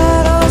are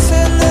shadows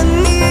in the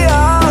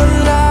neon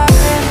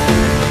light.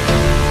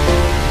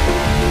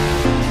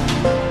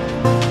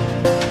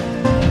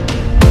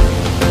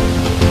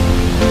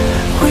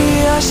 We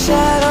are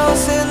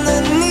shadows in the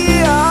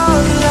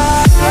neon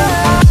light.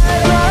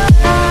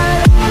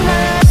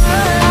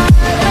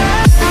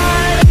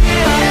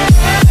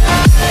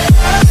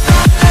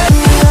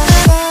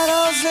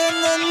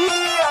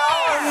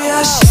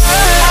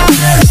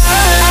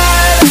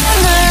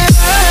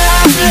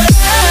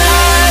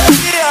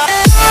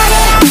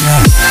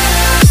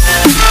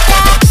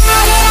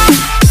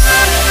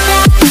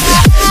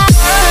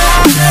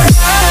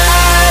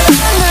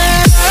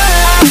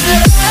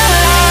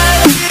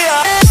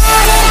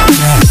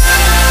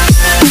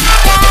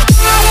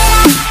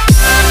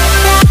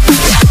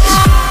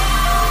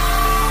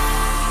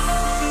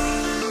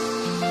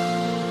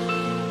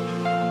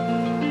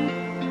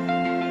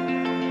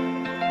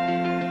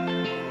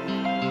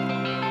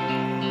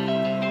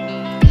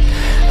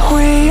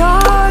 We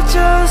are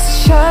just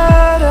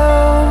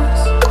shadows.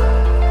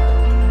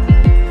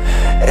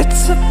 It's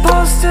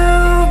supposed to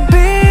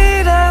be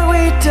that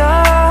we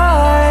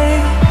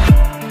die.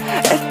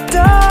 It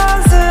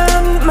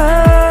doesn't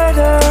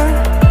matter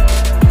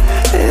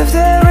if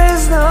there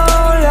is no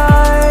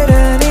light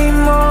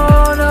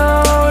anymore, no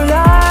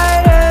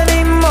light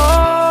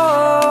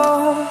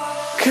anymore.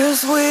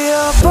 'Cause we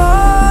are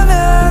born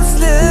as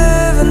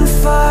living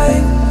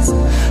fights.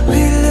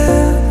 We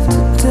live to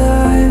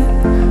die.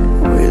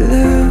 We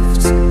live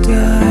to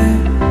die.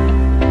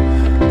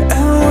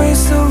 And we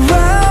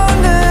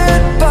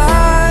surrounded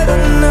by the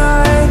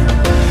night.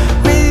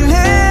 We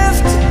live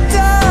to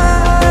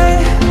die.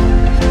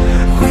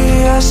 We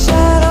are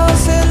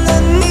shadows in the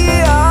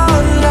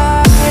neon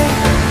light.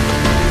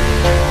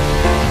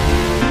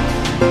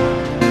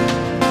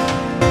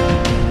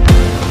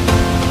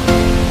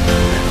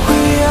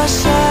 We are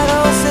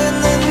shadows in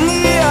the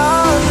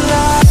neon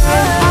light.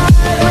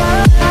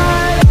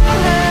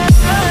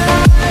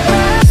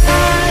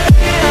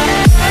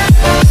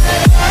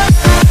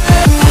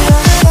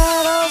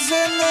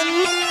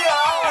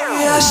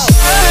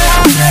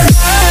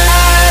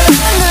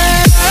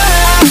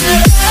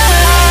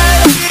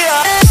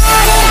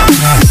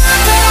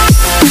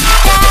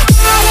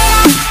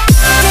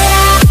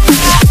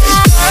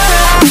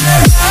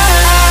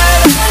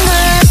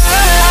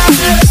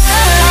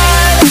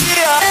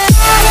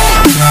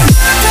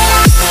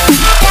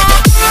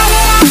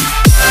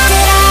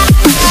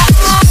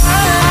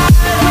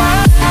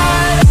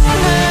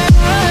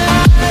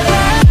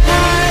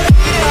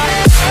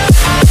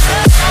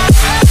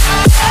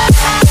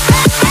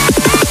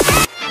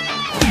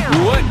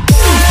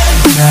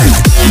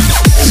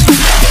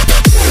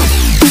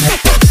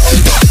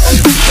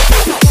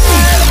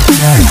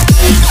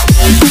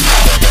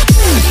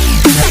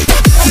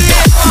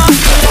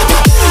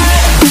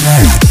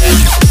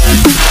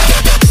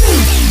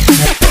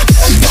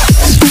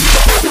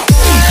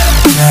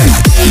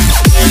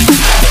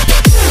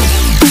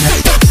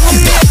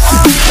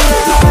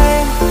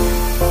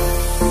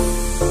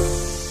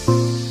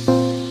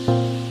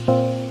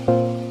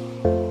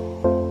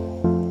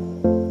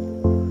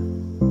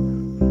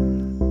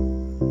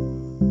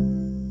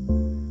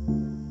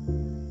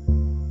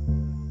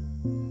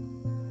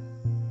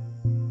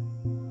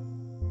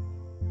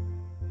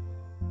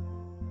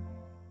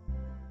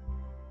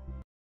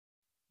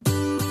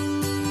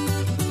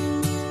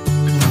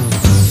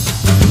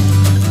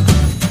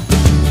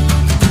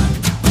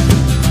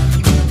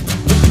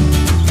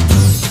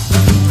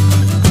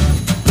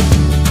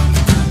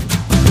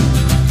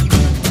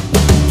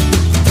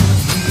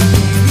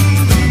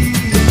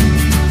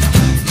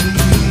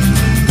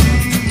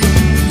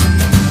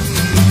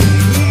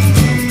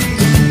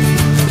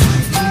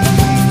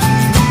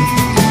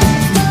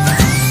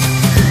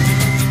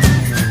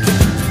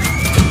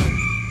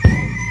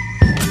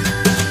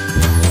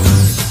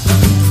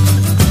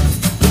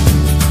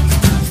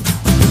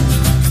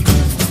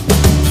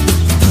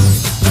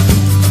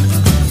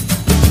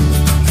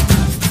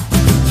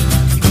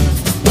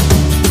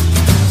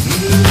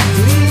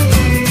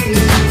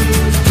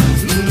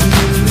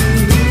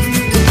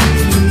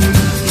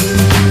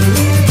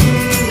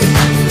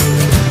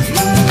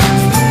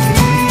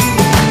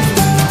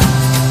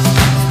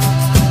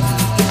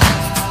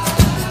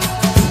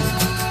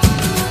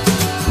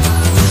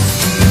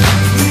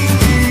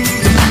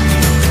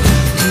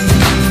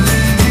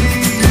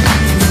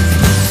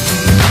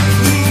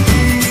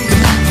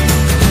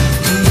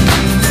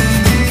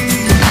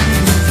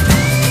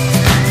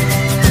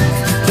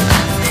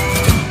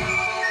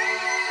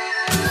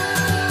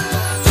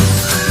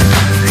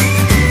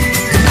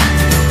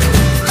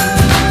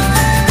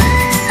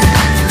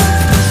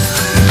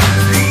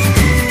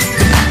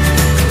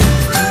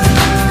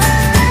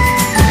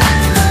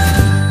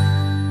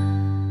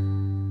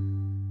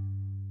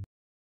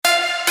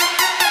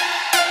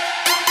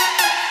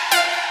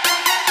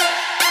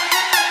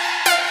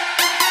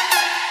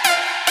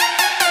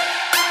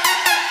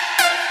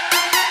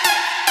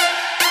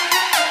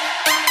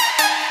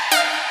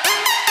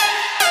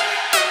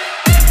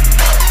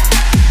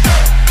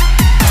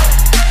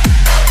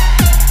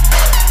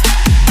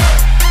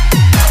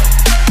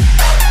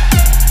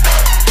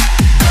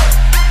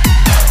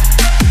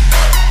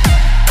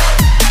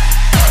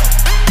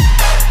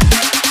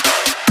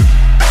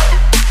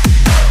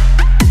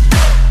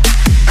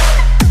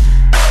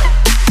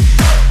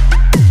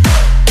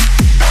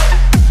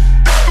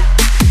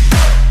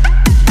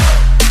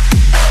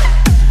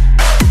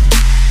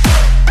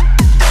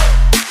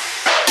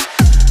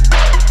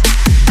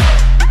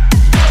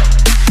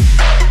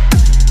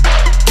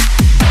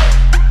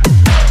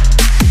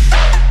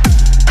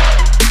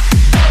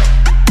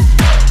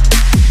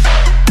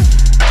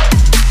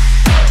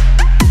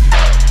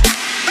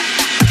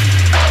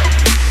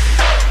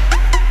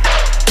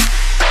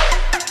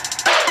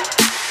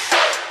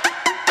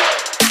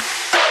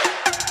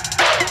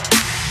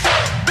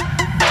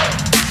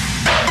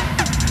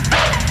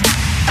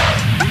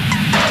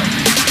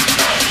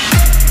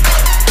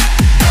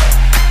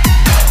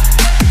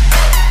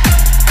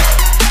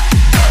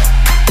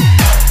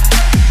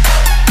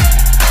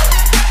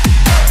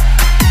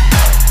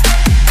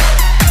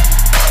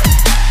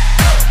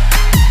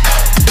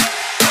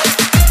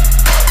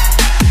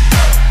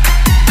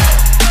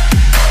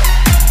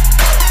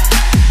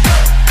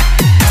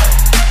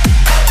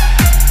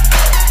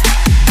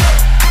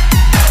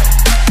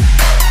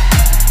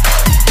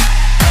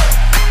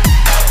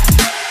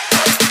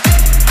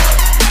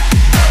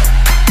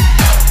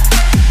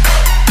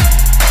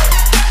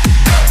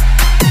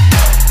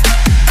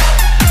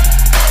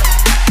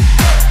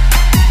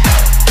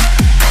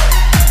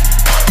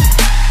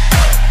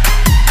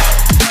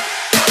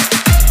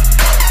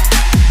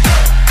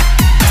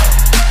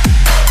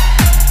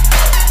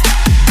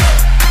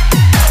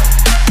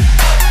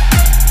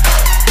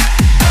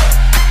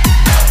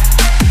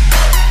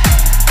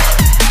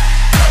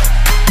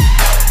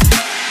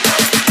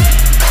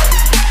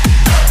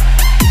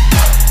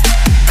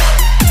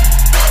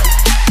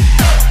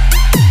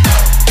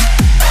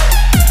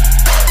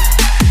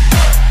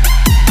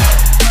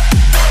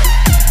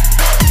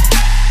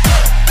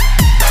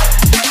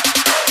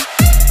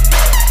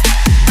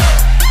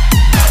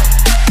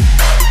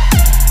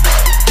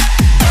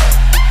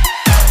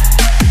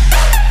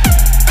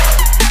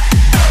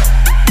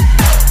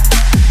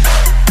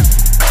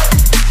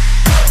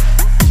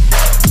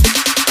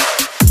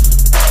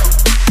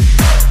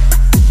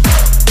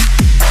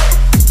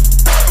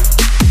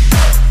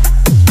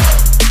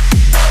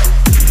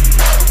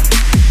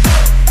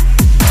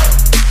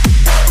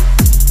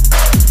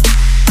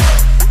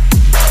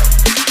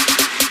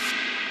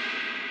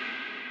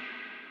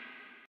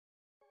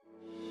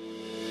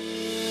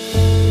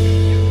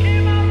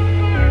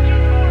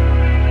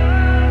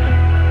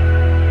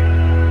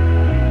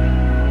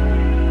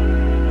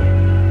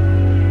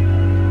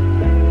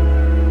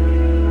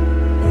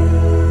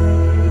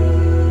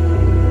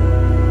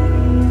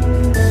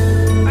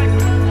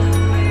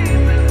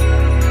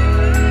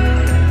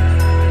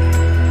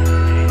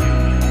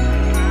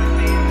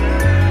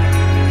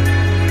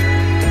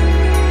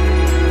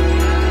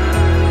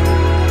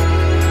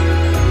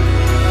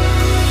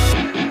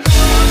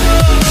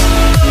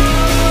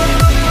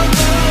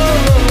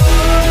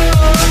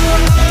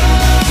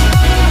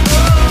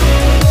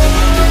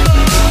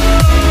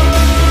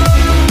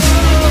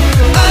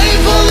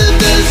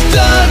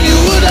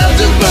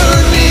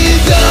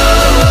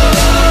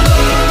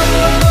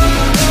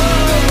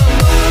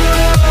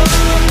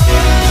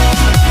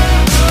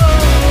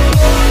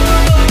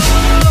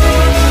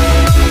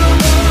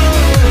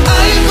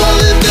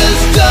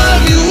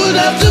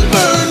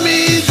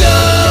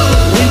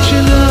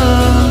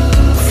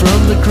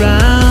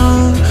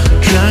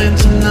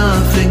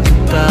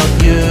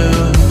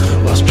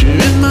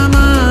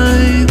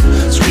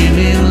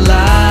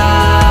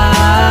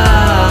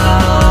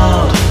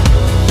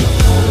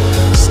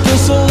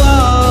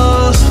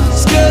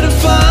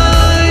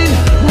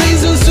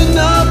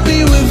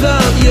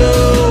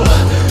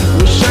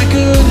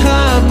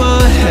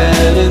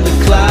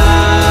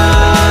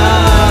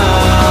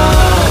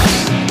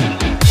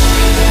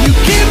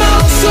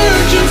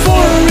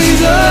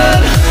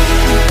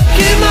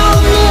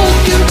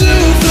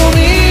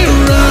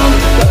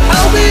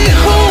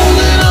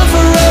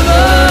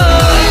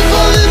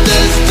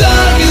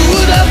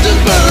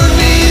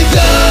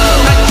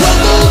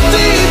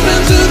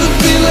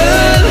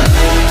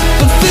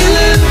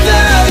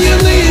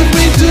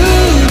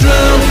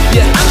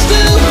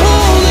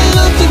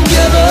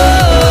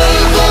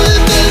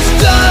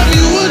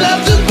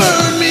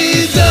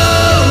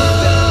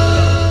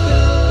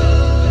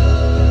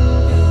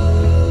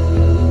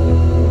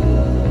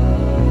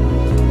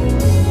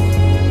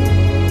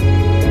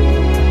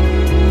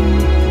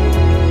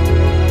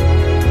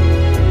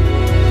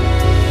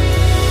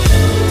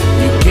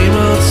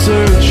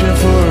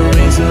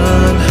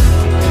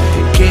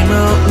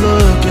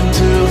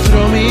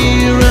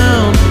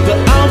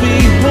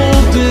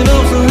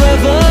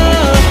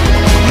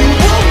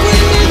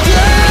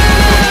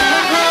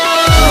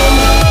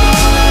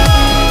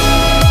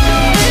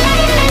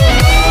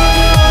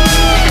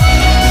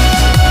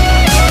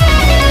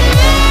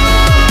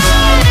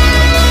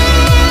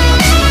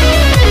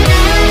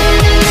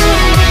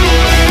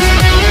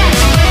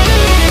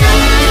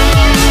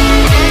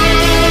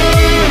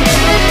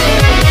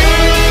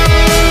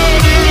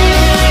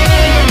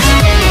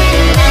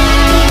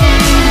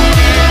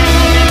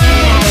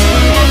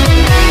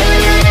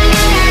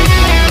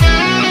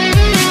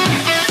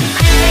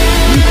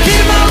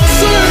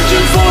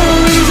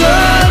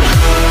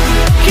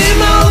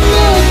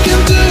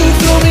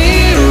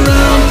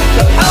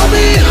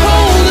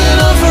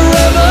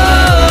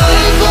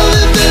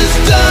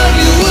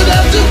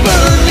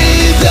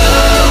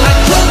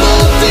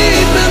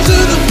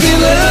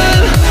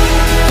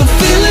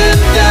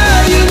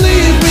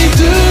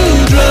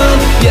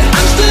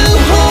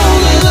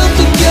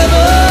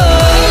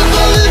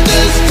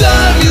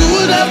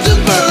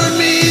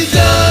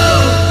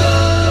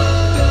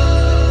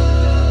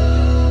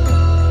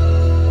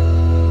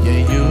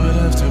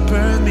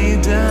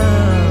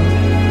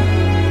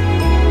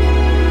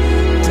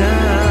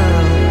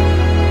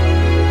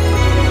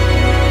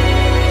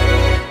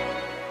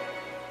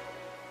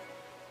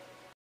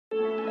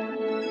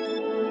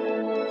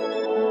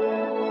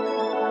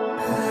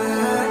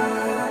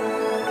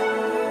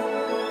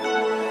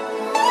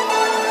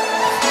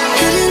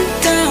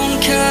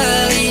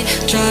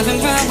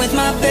 Driving round with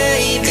my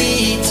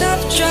baby, top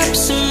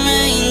drops and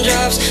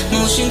raindrops.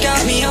 Motion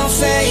got me all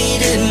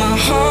faded, my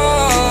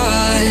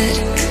heart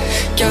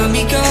got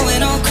me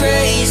going all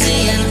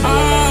crazy. And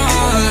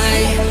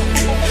I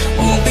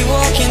won't be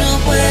walking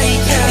away,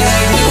 yeah.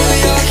 Like New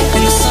York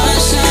in the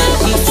sunshine,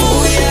 I'm a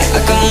fool, yeah. I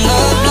got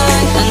love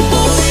blind and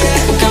ooh,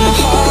 yeah. Got my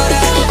heart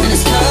out and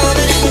it's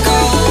covered in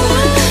gold.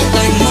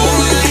 Like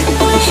moonlight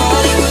over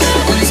Hollywood,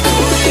 and it's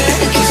cool, yeah.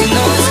 Cause you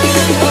know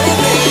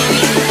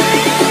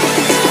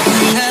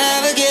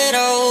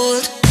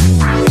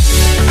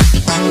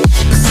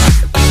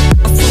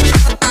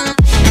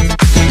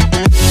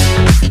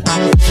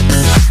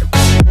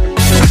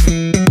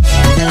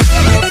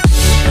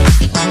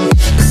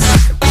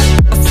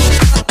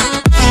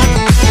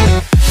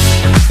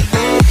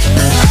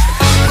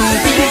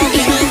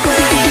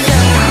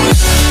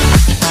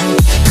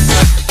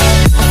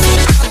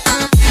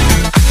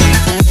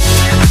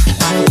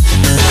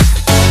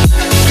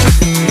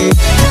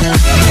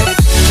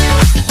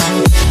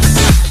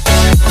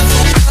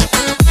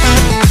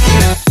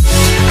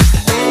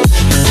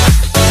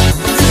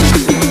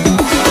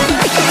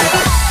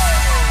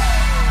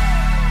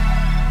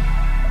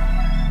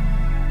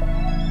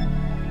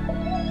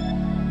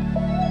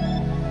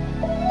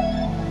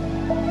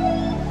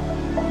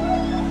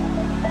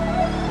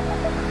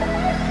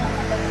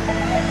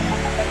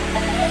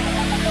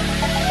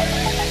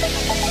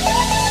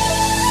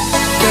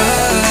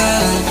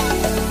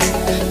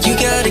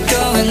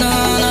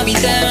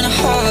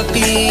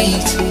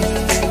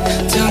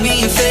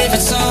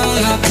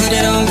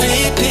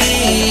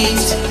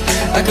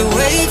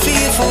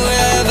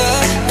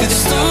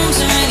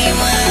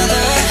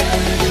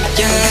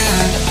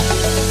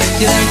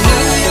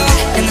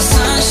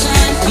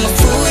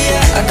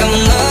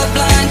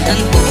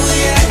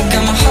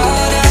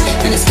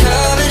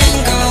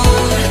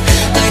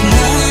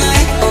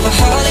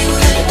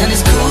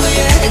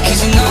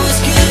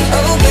it's good,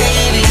 oh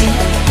baby,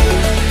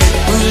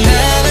 we'll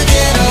never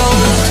get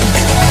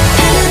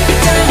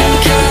old.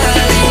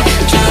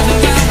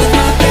 Driving round with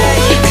my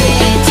baby,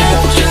 top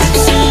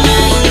drops and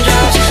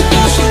raindrops.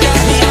 Motion got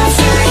me all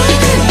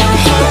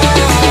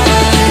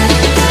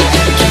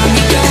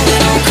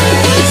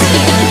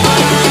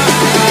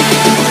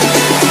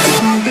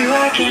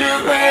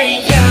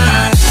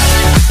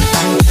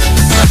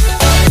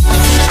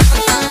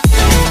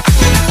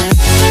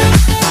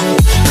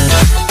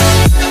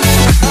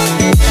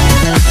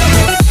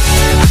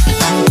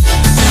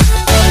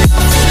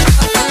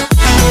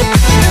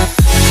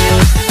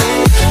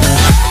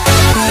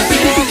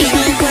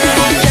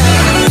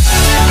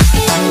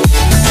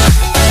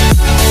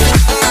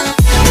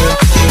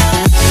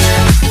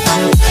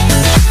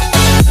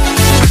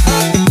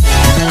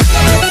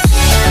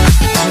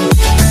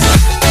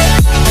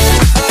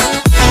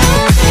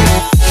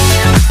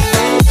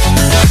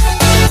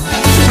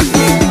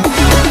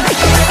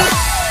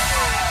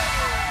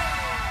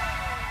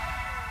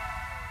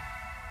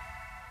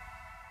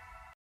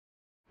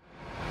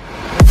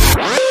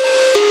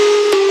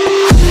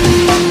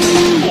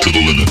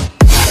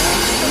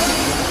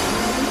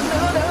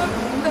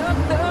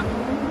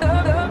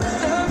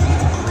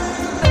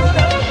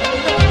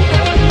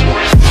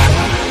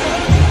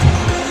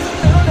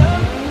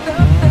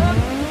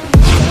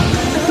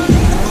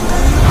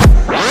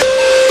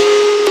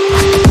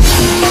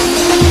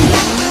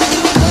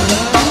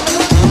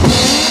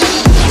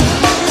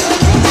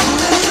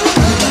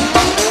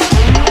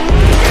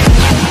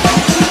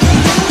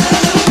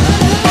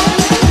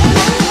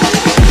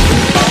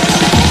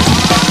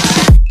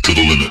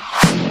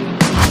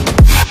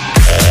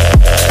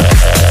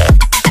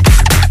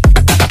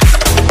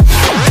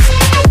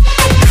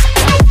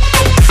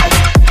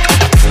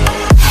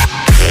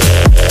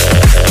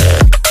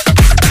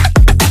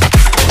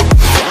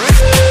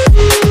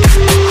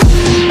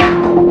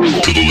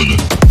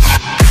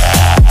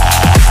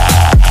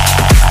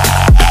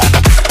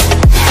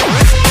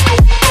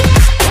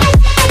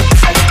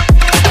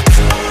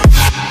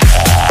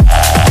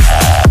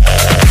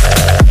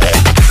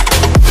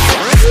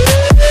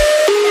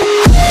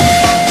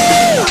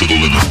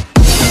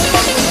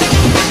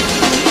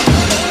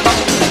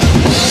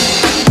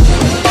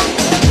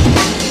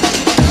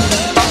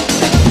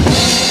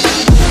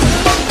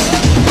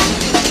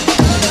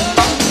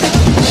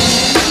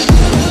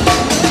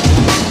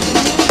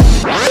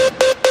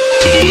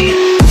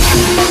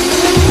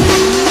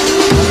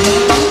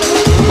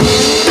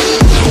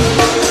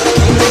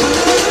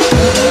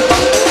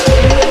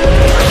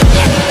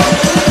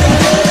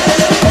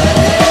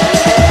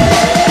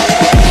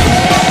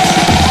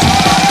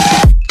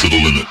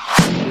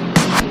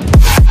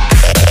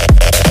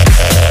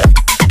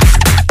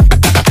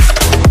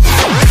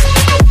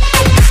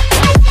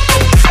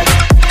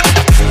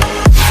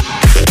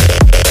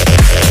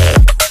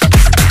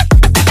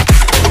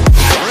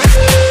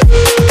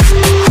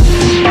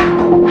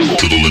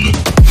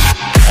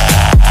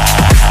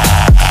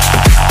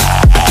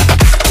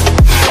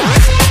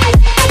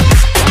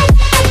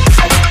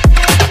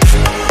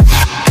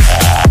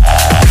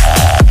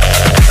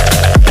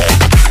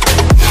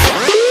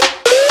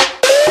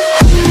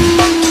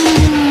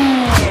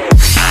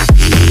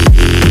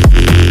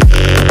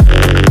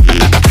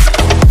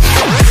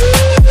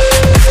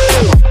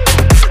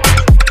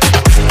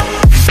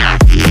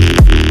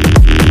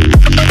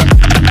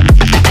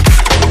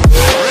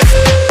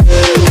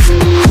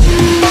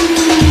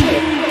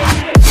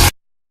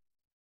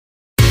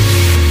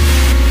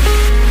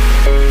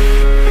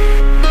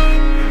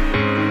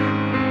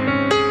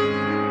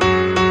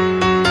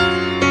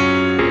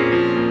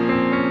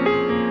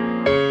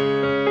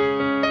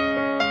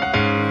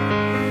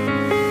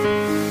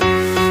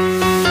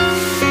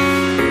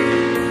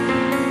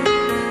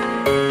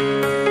you.